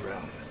 Indeed. all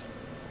around.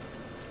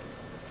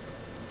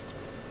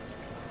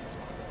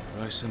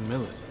 Rice and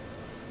millet.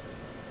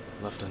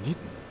 Left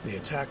uneaten. The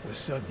attack was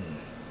sudden.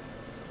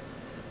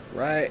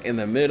 Right in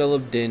the middle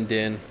of Din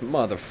Din.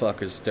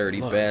 Motherfuckers,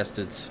 dirty Look.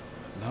 bastards.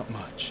 Not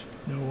much.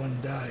 No one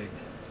died.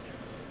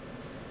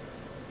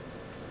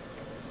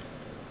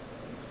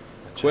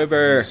 A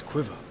Quiver. Japanese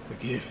quiver. A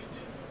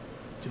gift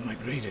to my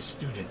greatest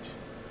student.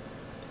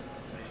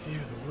 I fear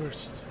the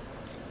worst.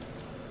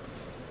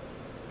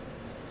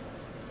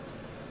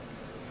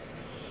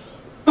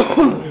 I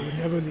would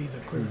never leave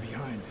that quiver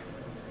behind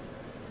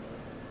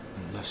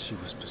Unless she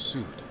was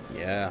pursued.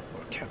 Yeah.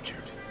 or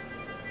captured.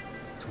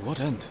 To what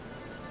end?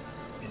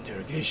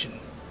 Interrogation,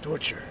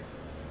 torture.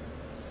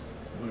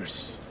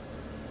 Worse.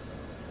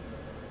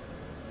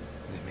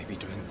 They may be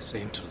doing the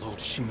same to Lord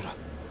Shimura.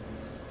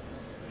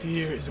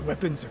 Fear is a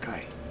weapon,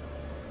 Sakai.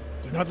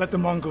 Do not let the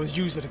Mongols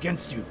use it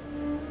against you.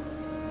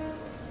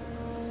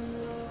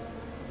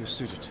 Your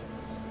student.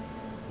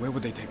 Where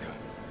would they take her?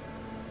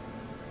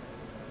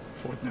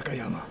 Fort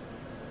Nakayama.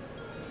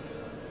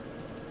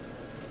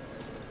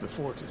 The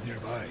fort is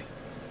nearby.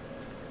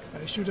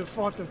 I should have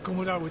fought at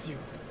Komoda with you.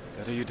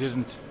 Better you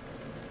didn't.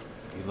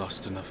 We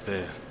lost enough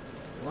there.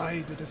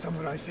 Why did the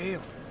samurai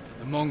fail?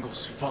 The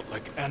Mongols fought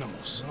like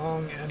animals.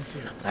 Wrong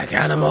answer. Like I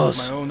saw animals.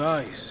 with my own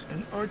eyes.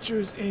 An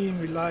archer's aim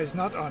relies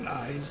not on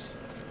eyes,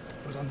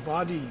 but on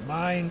body,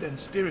 mind, and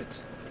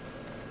spirit.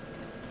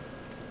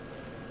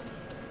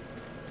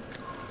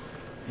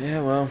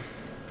 Yeah, well,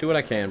 do what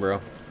I can,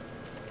 bro.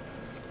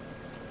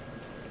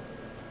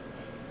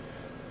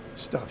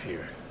 Stop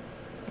here.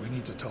 We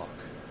need to talk.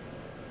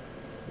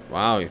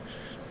 Wow.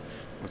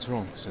 What's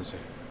wrong, Sensei?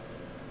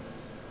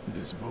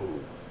 This bow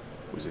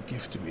was a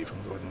gift to me from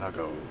Lord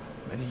Nagao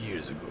many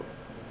years ago.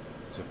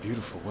 It's a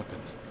beautiful weapon.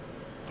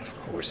 Of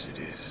course it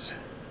is.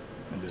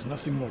 And there's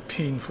nothing more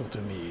painful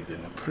to me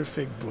than a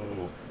perfect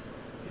bow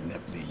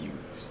ineptly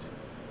used.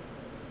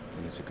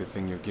 And it's a good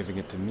thing you're giving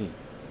it to me.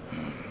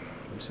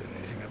 Who said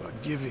anything about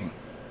giving?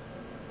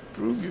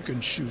 Prove you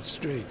can shoot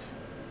straight.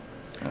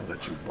 I'll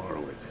let you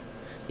borrow it.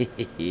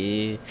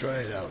 Try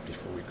it out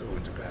before we go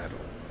into battle.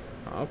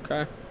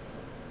 Okay.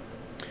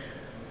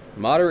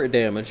 Moderate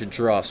damage and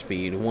draw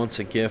speed. Once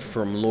a gift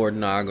from Lord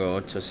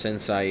Nago to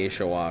Sensei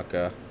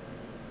Ishikawa.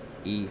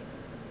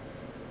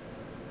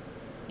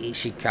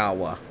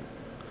 Ishikawa.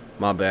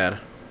 My bad.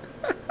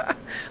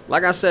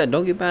 Like I said,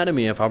 don't get mad at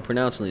me if I'm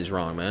pronouncing these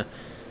wrong, man.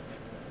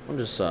 I'm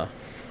just a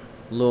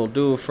little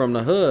dude from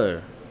the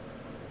hood.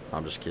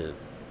 I'm just kidding.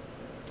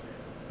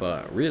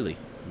 But really,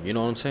 you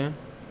know what I'm saying?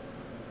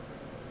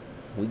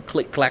 We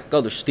click clack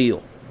other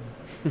steel.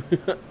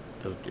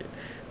 Just get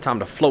time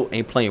to float,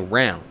 ain't playing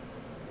round.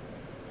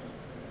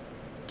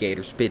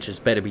 Gators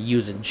bitches better be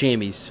using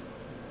jimmies.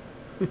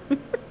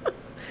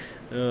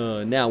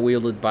 Now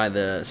wielded by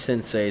the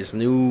sensei's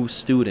new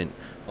student.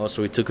 Oh,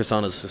 so he took us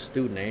on as a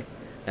student, eh?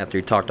 After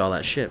he talked all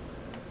that shit.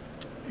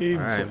 Aim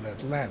All right. for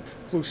that lamp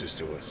closest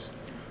to us.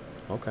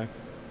 Okay.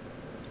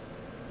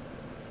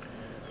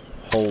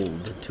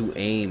 Hold to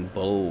aim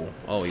bow.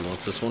 Oh, he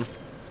wants this one?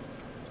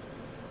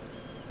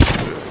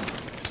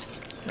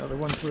 Now the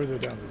one further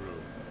down the road.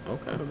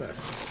 Okay. On the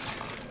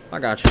left. I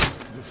got you.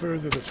 The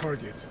further the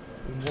target,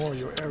 the more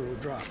your arrow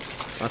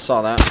drops. I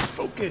saw that.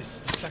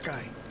 Focus,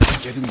 Sakai.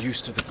 Getting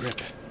used to the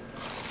grip.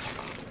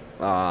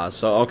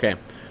 So, okay.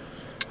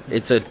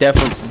 It's a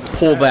definite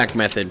pullback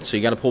method, so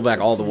you gotta pull back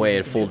all the way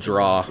at full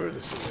draw.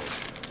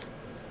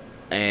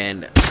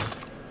 And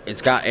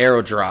it's got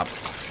arrow drop.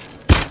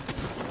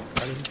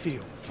 How does it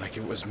feel? Like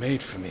it was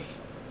made for me.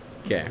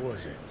 Okay. What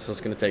was it? So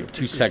it's gonna take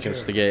 2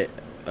 seconds to get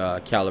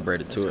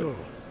calibrated to it.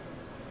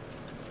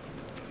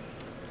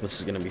 This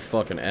is gonna be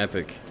fucking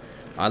epic.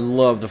 I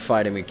love the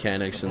fighting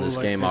mechanics in this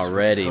game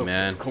already,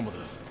 man.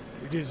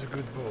 It is a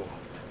good bow.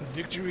 But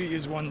victory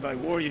is won by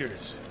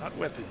warriors, not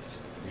weapons.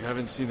 You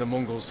haven't seen the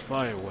Mongols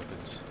fire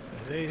weapons.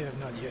 And they have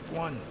not yet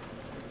won.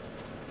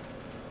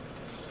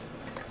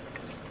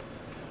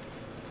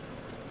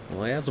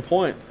 Well, he has a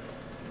point.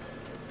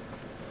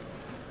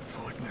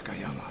 Fort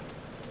Nakayama.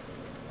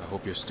 I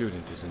hope your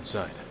student is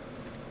inside.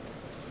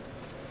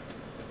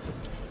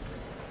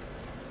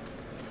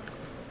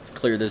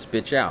 Clear this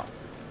bitch out.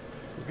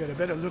 We'll get a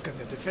better look at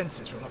the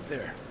defenses from up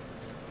there.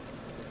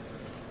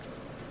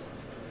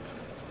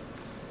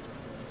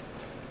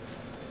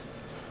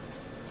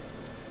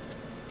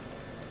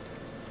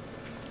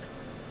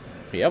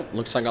 Yep,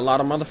 looks like a lot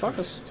of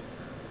motherfuckers.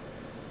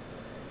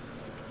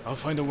 I'll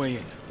find a way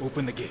in.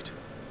 Open the gate.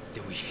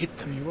 Then we hit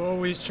them. You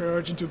always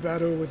charge into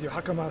battle with your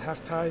hakama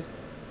half-tied?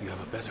 You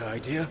have a better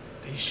idea?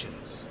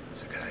 Patience,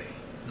 Sakai.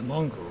 The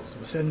Mongols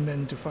will send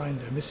men to find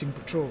their missing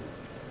patrol.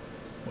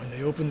 When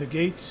they open the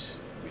gates,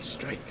 we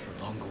strike.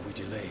 The longer we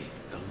delay,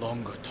 the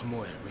longer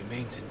Tomoe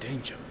remains in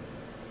danger.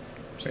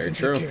 She Very can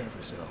true. take care of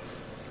herself.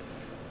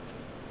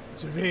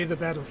 Survey the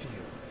battlefield.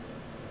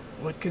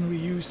 What can we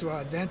use to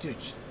our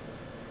advantage?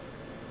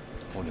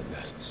 Hornet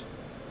nests.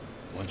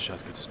 One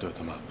shot could stir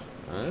them up.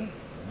 Huh?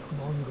 The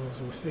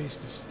Mongols will face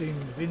the sting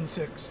of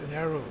insects and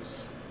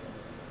arrows.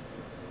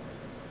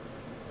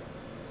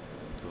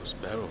 Those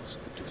barrels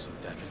could do some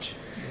damage.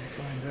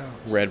 We'll find out.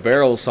 Red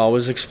barrel's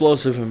always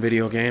explosive in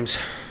video games.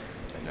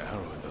 An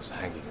arrow in those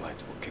hanging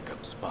lights will kick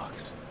up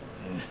sparks.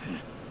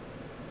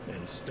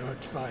 And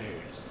start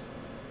fires.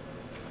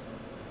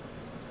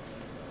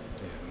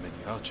 They have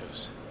many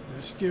archers.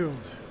 They're skilled,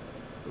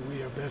 but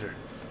we are better.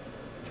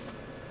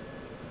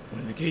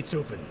 When the gates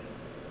open,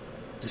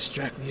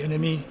 distract the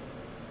enemy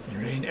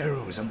and rain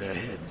arrows on their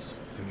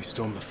heads. Then we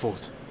storm the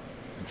fort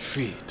and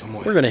free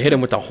Tomoe. We're gonna hit him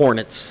with the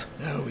hornets.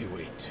 Now we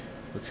wait.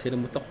 Let's hit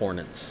him with the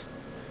hornets.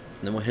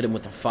 And then we'll hit him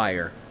with the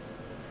fire.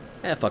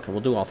 Eh, fuck it,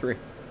 we'll do all three.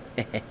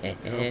 They're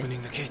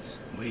opening the gates.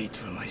 Wait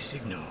for my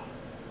signal.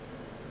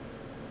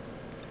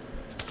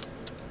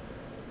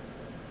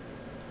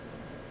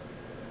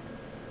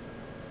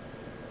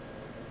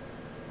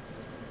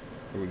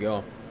 Here we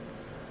go.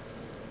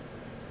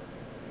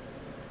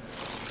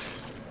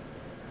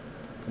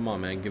 Come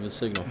on, man, give a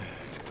signal.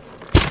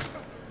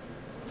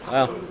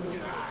 Well,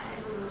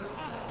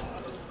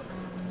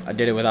 I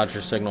did it without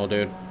your signal,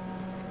 dude.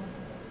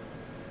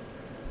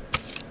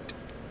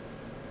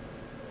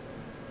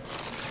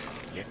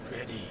 Get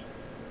ready.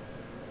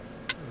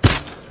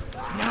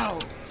 Now,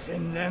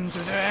 send them to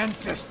their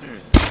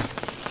ancestors.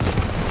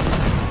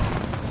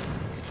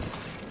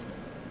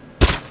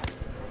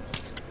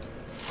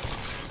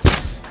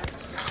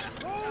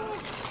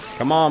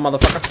 Come on,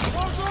 motherfucker.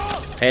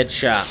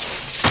 Headshot.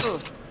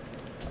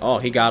 Oh,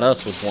 he got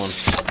us with one.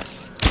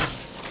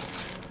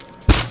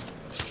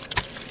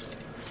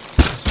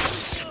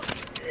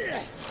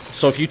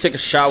 So if you take a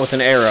shot with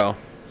an arrow,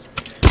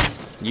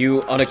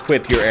 you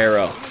unequip your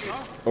arrow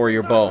or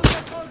your bow.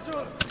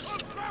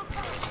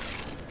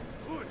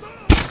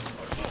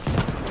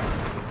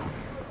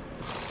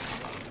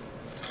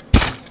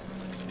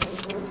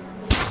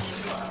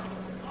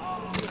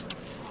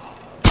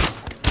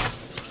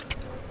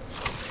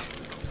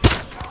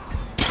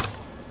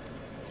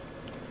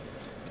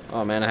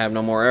 Oh man, I have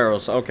no more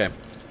arrows. Okay.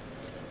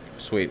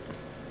 Sweet.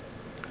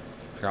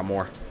 I got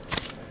more.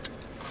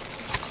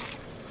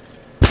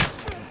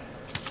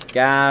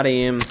 Got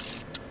him.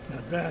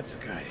 Not bad,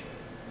 Sakai.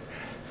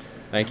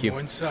 Thank you. More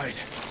inside.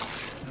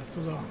 Not for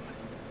long.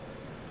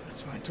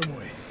 Let's find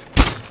Tomoe.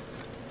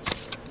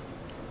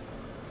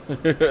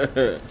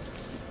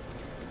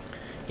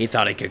 He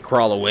thought he could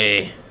crawl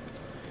away,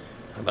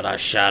 but I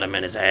shot him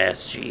in his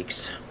ass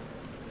cheeks.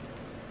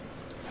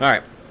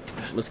 Alright,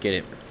 let's get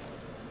it.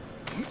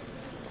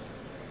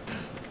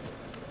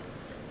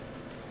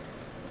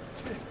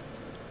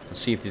 Let's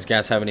see if these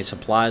guys have any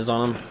supplies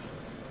on them.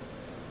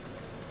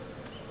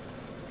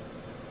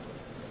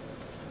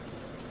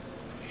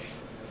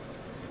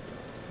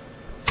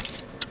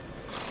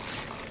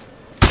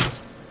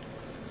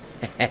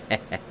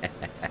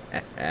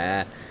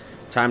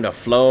 Time to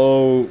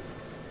float.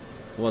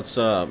 What's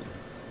up?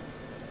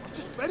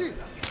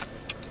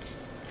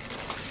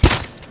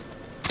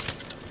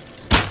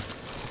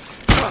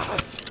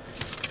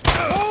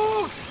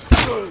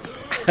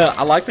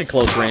 I like the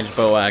close range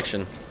bow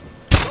action.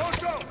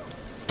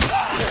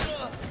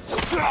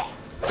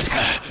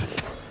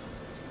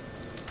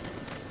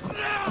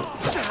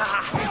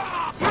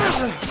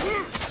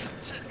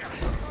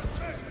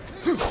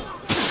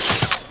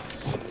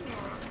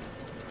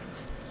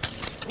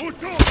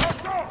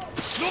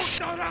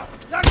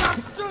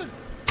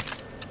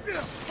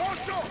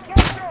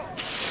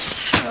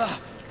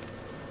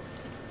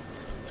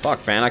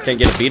 Fuck, man, I can't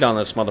get a beat on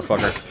this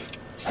motherfucker.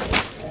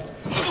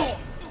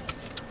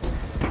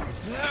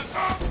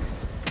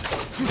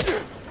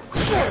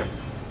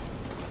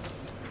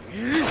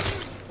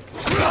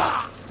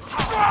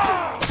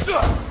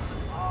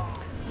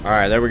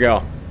 Alright, there we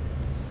go.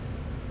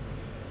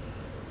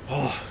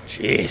 Oh,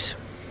 jeez.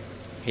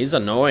 He's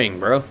annoying,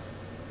 bro.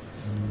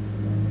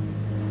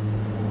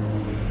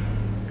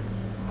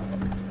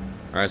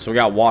 Alright, so we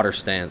got water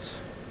stance.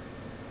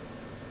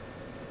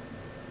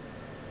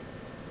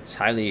 It's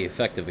highly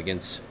effective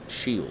against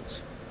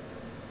shields.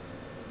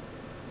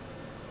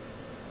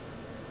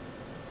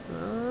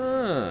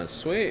 Ah,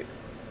 sweet.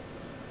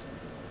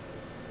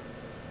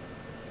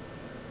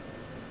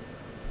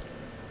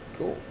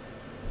 Cool.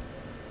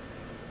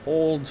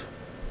 Hold.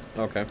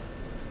 Okay.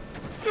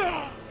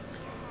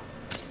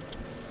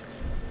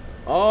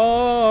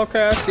 Oh,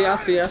 okay.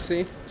 I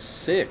see.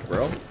 Sick,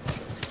 bro.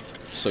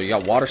 So you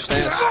got water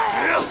stance.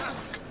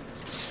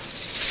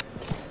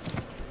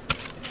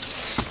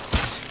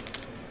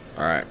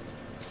 Alright.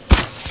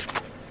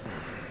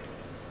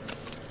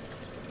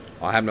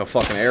 I have no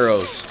fucking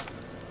arrows.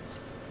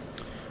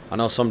 I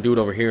know some dude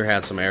over here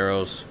had some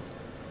arrows.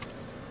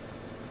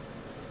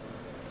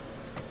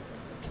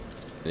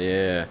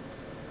 Yeah.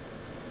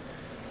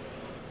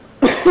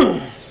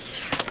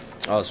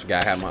 Oh, this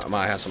guy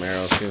might have some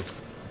arrows too.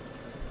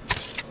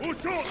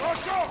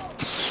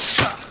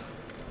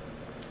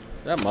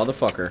 That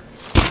motherfucker.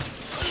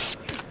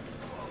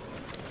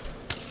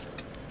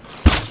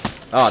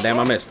 Oh, damn,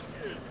 I missed.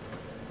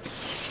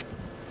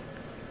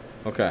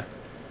 Okay.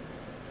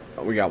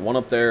 We got one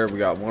up there. We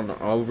got one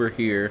over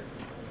here,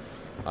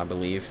 I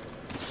believe.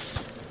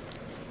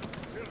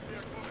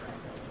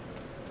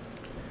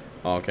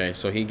 Okay,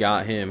 so he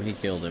got him. He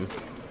killed him.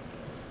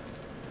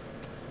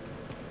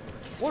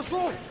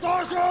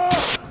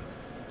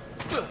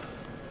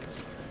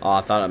 Oh,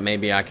 I thought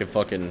maybe I could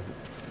fucking,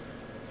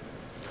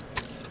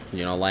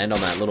 you know, land on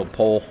that little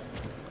pole.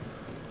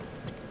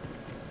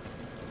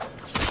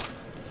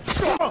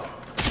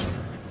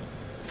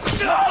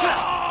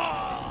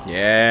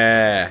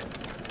 Yeah.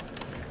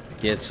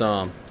 Get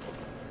some.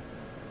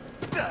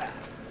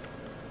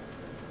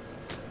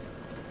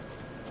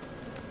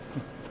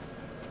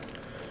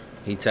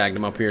 He tagged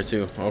him up here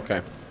too.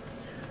 Okay.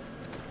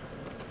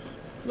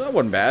 That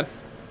wasn't bad.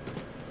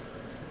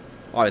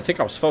 Oh, I think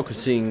I was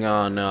focusing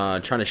on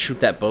trying to shoot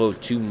that bow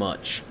too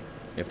much,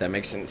 if that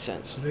makes any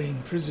sense.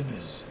 Slain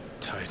prisoners.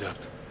 Tied up.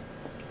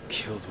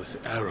 Killed with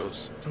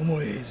arrows.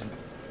 Tomoe isn't...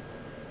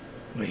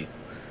 Wait,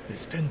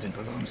 this pendant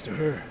belongs to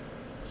her.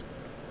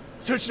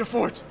 Search the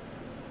fort!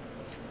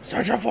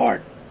 Search the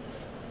fort!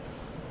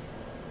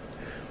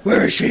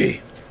 Where is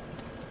she?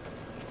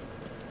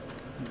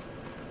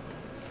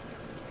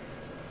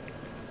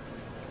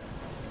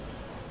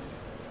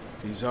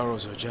 These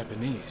arrows are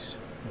Japanese.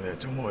 They're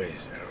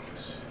Tomoe's arrows.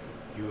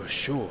 You are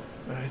sure?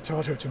 I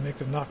taught her to make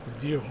the knock with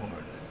deer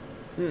horn.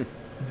 And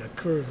that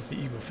curve of the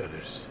eagle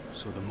feathers.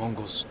 So the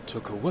Mongols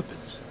took her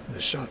weapons?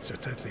 The shots are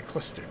tightly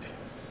clustered.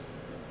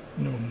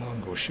 No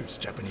Mongol shoots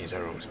Japanese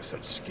arrows with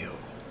such skill.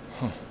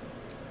 Huh.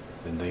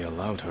 Then they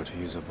allowed her to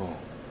use a bow.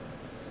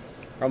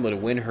 Probably to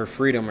win her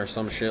freedom or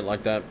some shit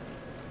like that.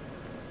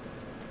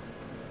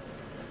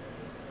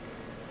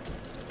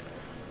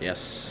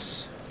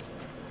 Yes.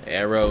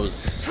 Arrows,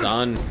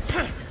 son.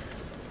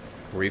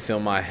 Refill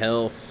my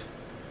health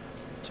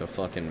to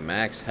fucking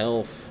max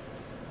health.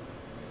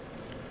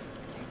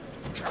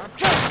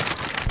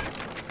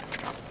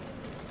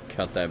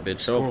 Cut that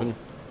bitch open.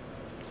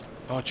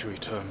 Archery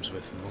terms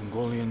with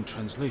Mongolian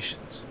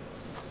translations.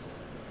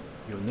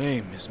 Your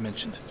name is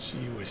mentioned.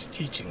 She was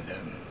teaching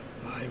them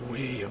my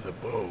way of the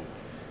bow.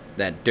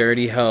 That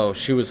dirty hoe.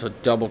 She was a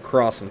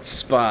double-crossing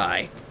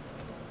spy.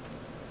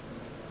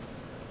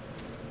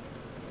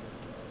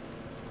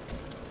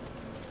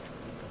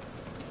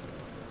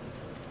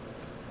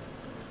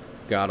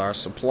 Got our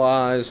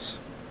supplies.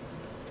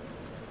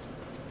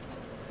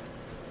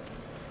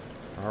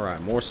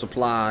 Alright, more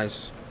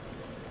supplies.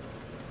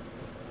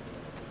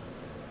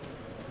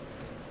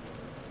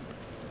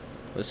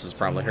 This is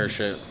probably her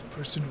shit.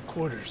 Personal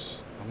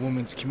quarters. A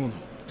woman's kimono.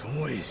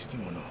 Tomoe's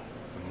kimono.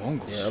 The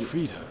Mongols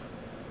freed her.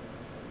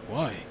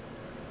 Why?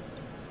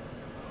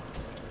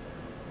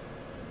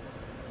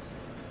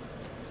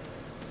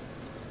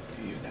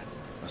 Do you hear that?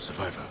 A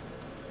survivor.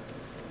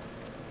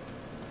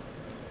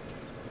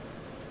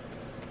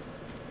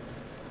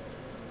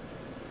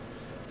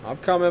 I'm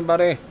coming,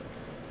 buddy.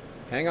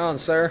 Hang on,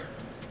 sir.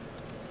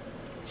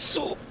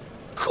 So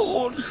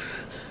cold.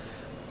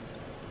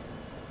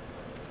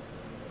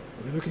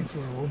 We're looking for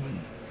a woman,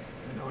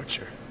 an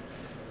archer.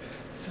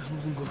 The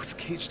Mongols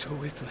caged her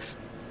with us.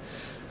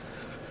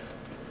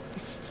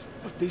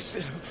 But they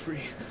set her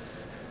free.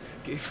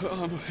 Gave her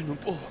armor and a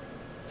bow.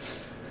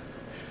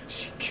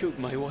 She killed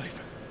my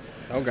wife.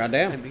 Oh,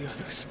 goddamn. And the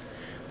others.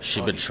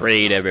 She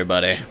betrayed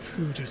everybody. She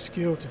proved her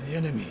skill to the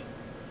enemy.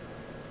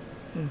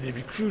 And they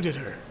recruited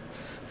her.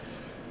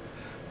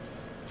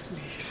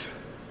 Please.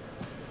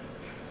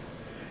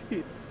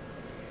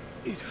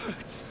 It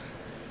hurts.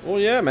 Well,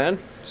 yeah, man.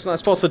 It's not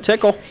supposed to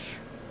tickle.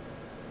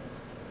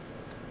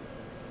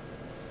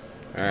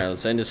 Alright,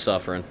 let's end his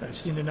suffering. I've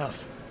seen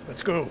enough.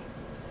 Let's go.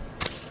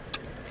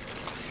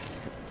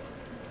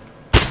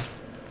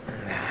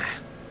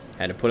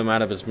 Had to put him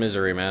out of his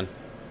misery, man.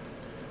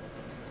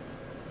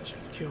 I should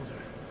have killed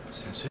her.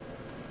 Sensei?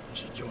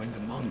 She joined the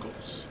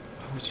Mongols.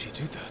 Why would she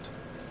do that?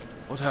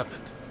 What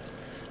happened?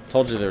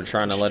 Told you they were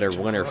trying to let her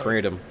win her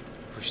freedom.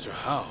 Pushed her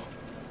how?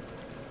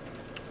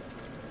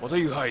 What are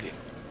you hiding?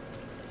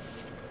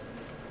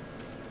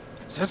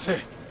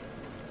 Sensei!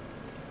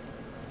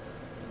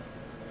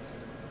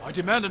 I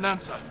demand an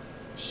answer.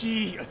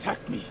 She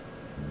attacked me.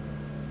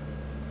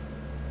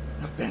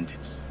 Not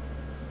bandits.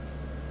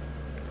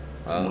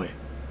 Tomoe.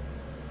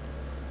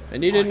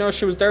 And you didn't know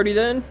she was dirty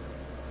then?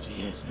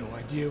 She has no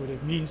idea what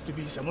it means to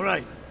be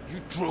samurai.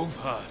 You drove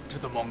her to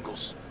the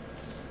Mongols.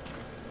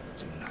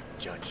 Do not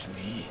judge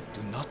me.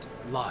 Do not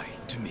lie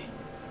to me.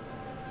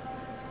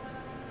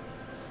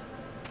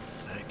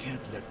 I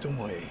can't let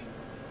Tomoe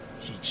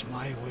teach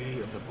my way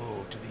of the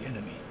bow to the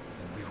enemy.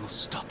 And we will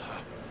stop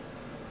her.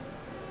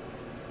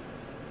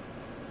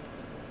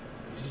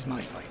 This is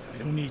my fight. I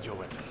don't need your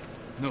weapon.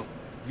 No,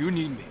 you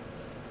need me.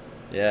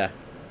 Yeah,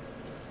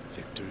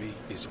 Victory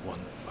is won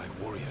by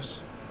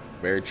warriors,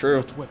 very true.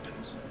 not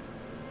weapons.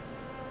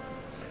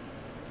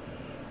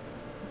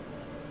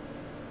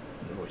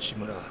 Lord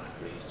Shimura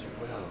raised you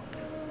well.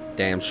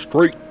 Damn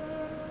straight.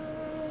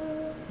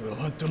 We'll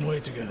hunt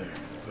Tomoe together,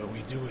 but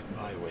we do it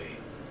my way.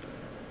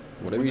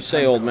 Whatever When you the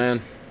say, time old comes,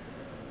 man.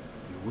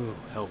 You will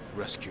help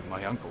rescue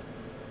my uncle.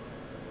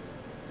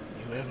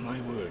 You have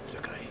my word,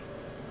 Sakai.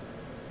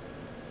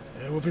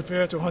 I will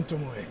prepare to hunt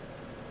Tomoe.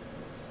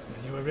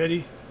 When you are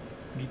ready,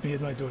 meet me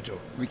at my dojo.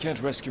 We can't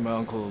rescue my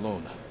uncle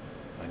alone.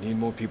 I need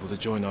more people to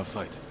join our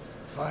fight.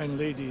 Find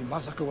Lady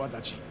Masako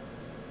Adachi.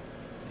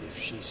 If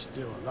she's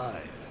still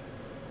alive,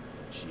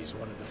 she's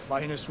one of the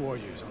finest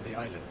warriors on the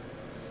island.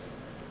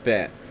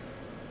 Bet.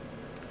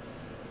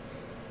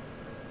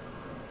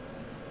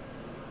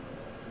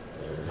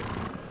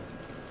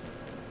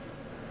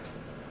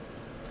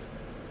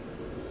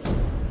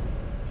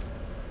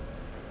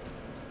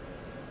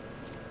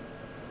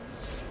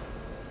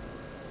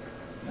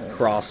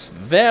 Cross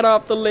that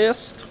off the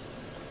list.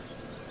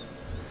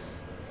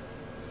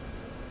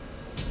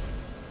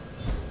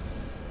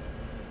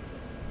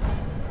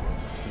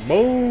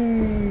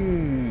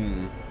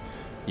 Boom!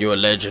 Your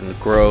legend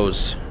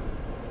grows.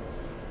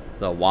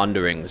 The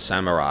Wandering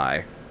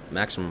Samurai.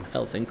 Maximum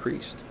health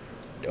increased.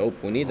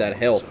 Dope, we need that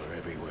health. Mongols are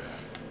everywhere.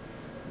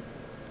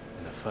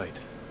 In a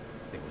fight,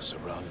 they will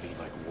surround me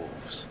like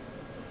wolves.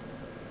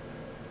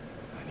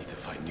 I need to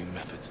find new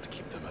methods to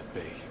keep them at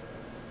bay.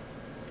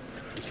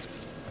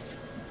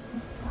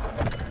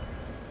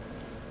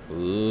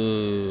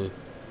 Ooh.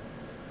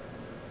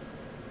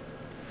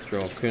 Throw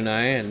a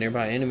kunai at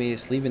nearby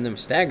enemies, leaving them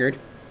staggered.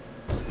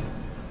 A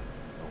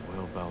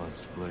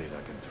well-balanced blade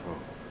I can throw.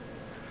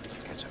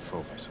 Catch a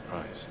foe by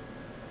surprise.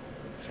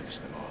 Finish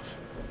them off.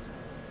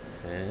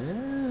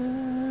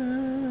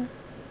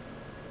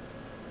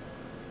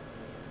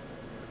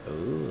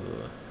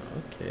 Ooh,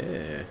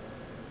 okay.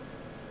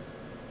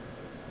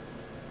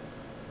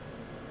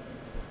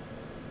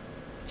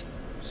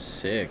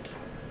 Sick.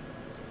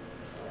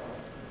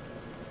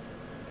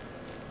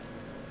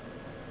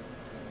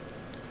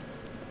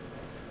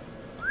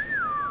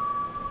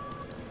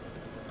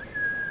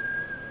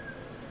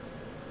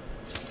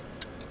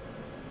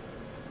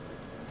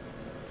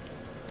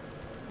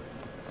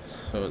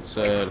 So it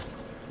said,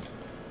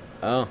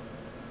 oh.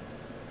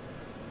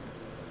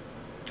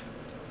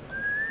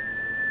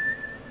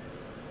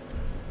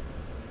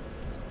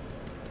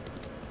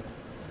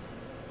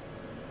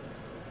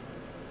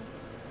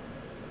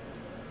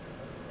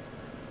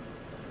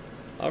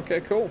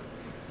 Okay, cool.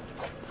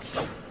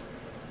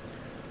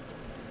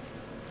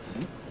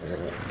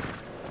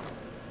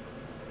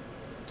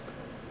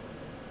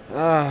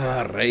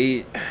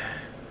 Right.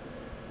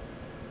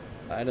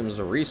 Items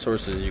or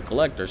resources you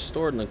collect are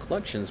stored in the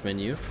collections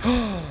menu.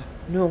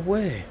 No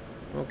way.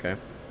 Okay.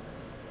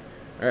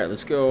 Alright,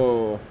 let's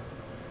go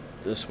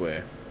this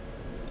way.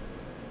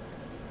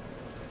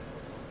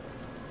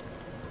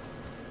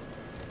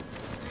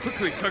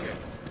 Quickly, Kage!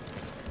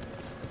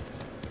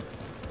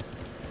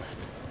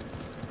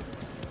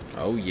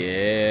 Oh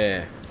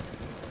yeah.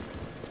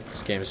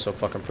 This game is so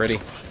fucking pretty.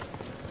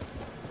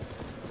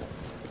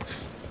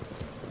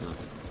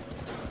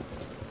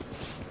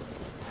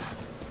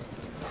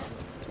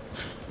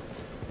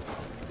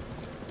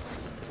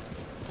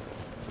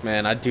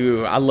 Man,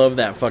 I love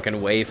that fucking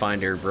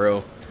wayfinder,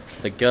 bro.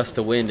 The gust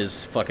of wind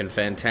is fucking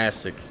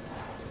fantastic.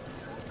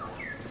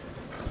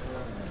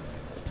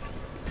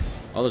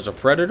 Oh, there's a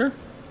predator?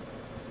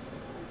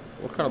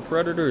 What kind of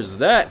predator is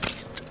that?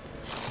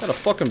 Is that a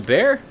fucking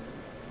bear?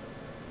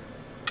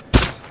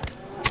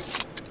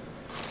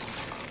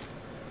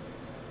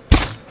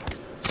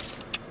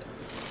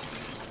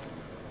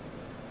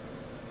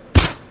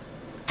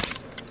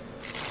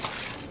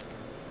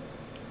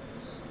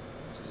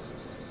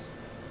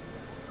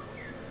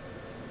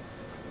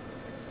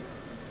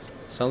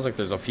 Sounds like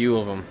there's a few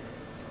of them.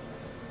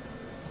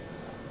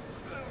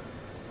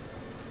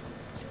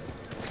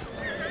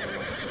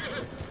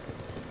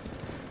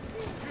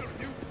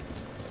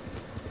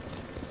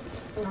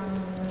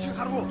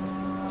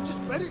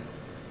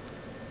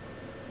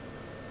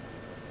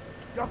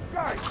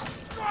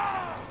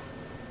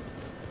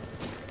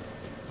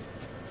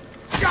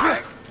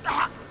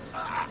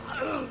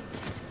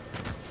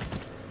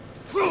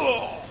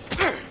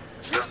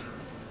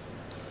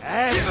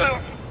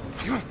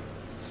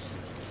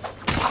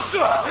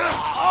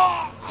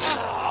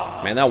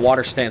 Man, that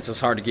water stance is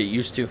hard to get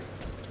used to.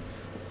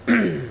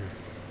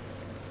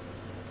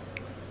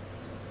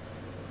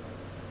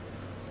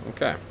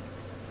 Okay.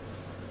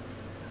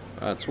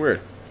 That's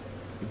weird.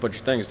 You put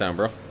your things down,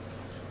 bro.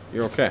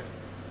 You're okay.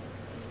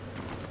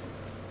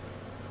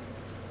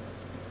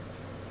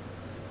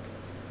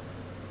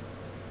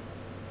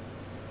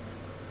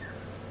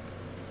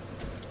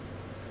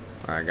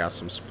 Alright, got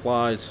some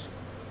supplies.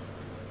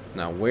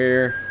 Now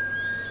where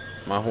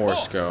my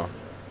horse go?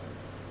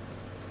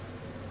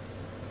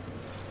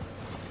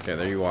 Okay,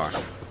 there you are.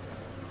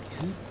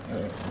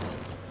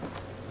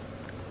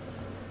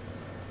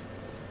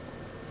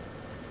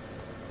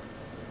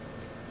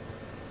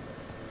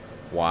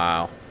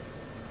 Wow.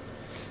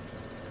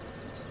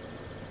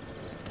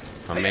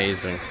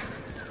 Amazing.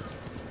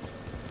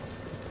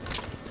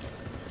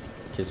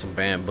 Get some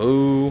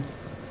bamboo.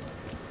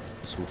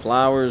 Some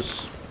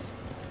flowers.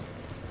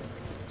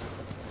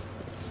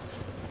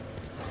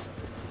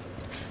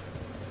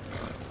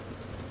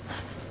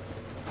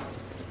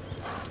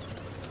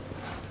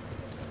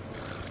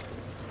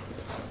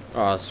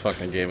 Oh, this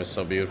fucking game is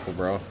so beautiful,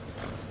 bro.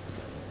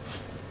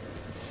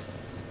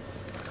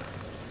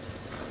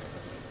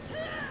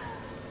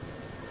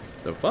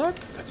 The fuck?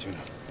 That's you now.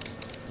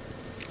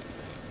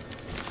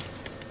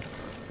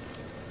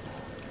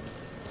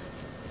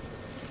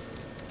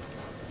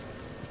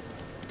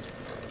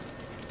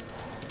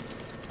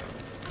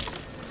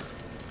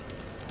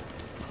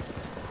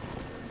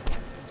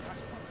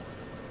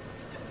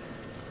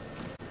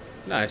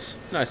 Nice.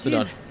 Nicely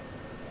done.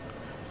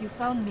 You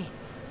found me.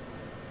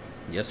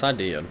 Yes, I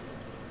did.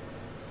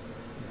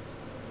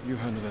 You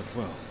handled that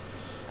well.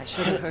 I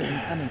should have heard him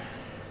coming.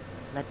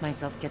 Let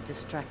myself get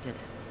distracted.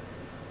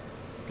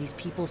 These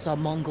people saw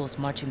Mongols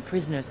marching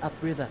prisoners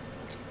upriver.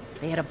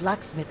 They had a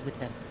blacksmith with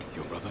them.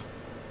 Your brother?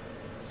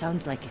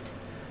 Sounds like it.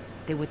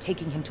 They were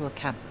taking him to a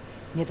camp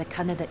near the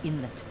Kaneda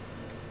Inlet.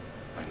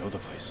 I know the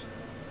place.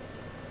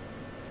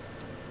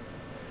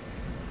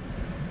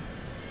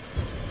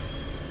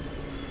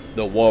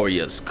 The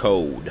Warrior's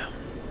Code.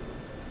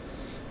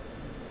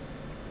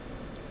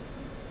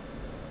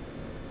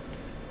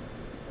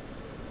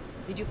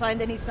 Did you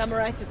find any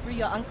samurai to free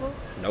your uncle?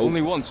 Nope.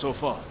 Only one so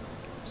far.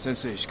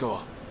 Sensei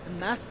Ishikawa. A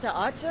master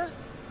archer?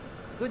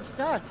 Good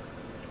start.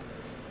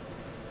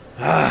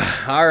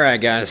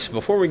 Alright, guys.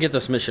 Before we get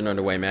this mission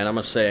underway, man, I'm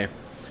going to say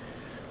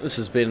this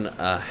has been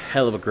a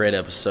hell of a great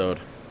episode.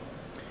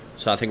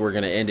 So I think we're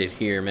going to end it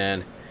here,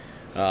 man.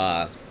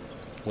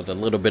 With a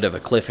little bit of a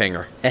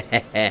cliffhanger.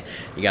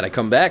 You got to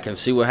come back and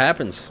see what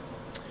happens.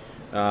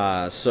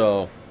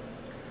 So,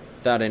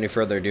 without any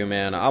further ado,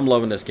 man, I'm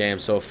loving this game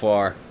so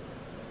far.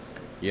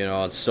 You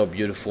know, it's so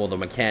beautiful. The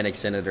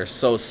mechanics in it are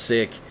so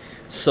sick,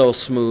 so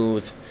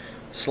smooth.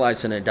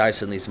 Slicing and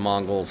dicing these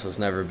Mongols has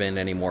never been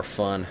any more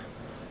fun.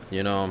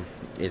 You know,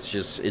 it's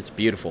just, it's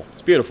beautiful.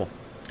 It's beautiful.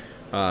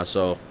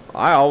 So,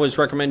 I always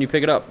recommend you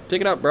pick it up.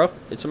 Pick it up, bro.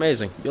 It's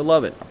amazing. You'll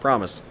love it. I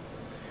promise.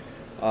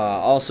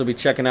 Also be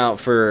checking out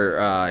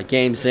for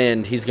Game's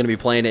End. He's going to be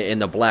playing it in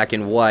the black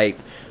and white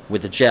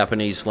with the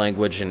Japanese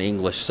language and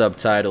English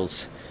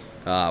subtitles.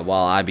 While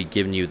I be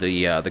giving you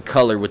the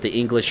color with the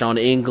English on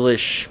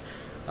English.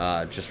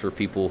 Just for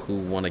people who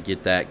want to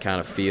get that kind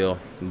of feel.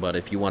 But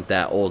if you want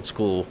that old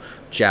school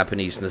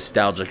Japanese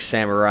nostalgic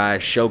samurai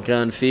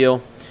shogun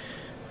feel,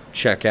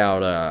 check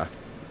out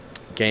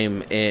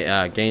Game's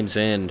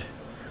End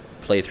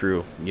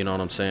playthrough. You know what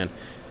I'm saying?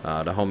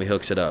 The homie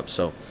hooks it up.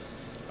 So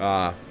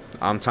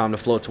I'm Tom the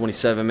Float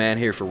 27, man,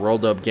 here for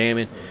Rolled Up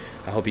Gaming.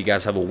 I hope you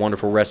guys have a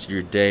wonderful rest of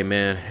your day,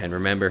 man. And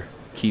remember,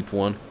 keep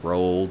one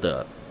rolled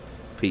up.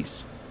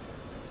 Peace.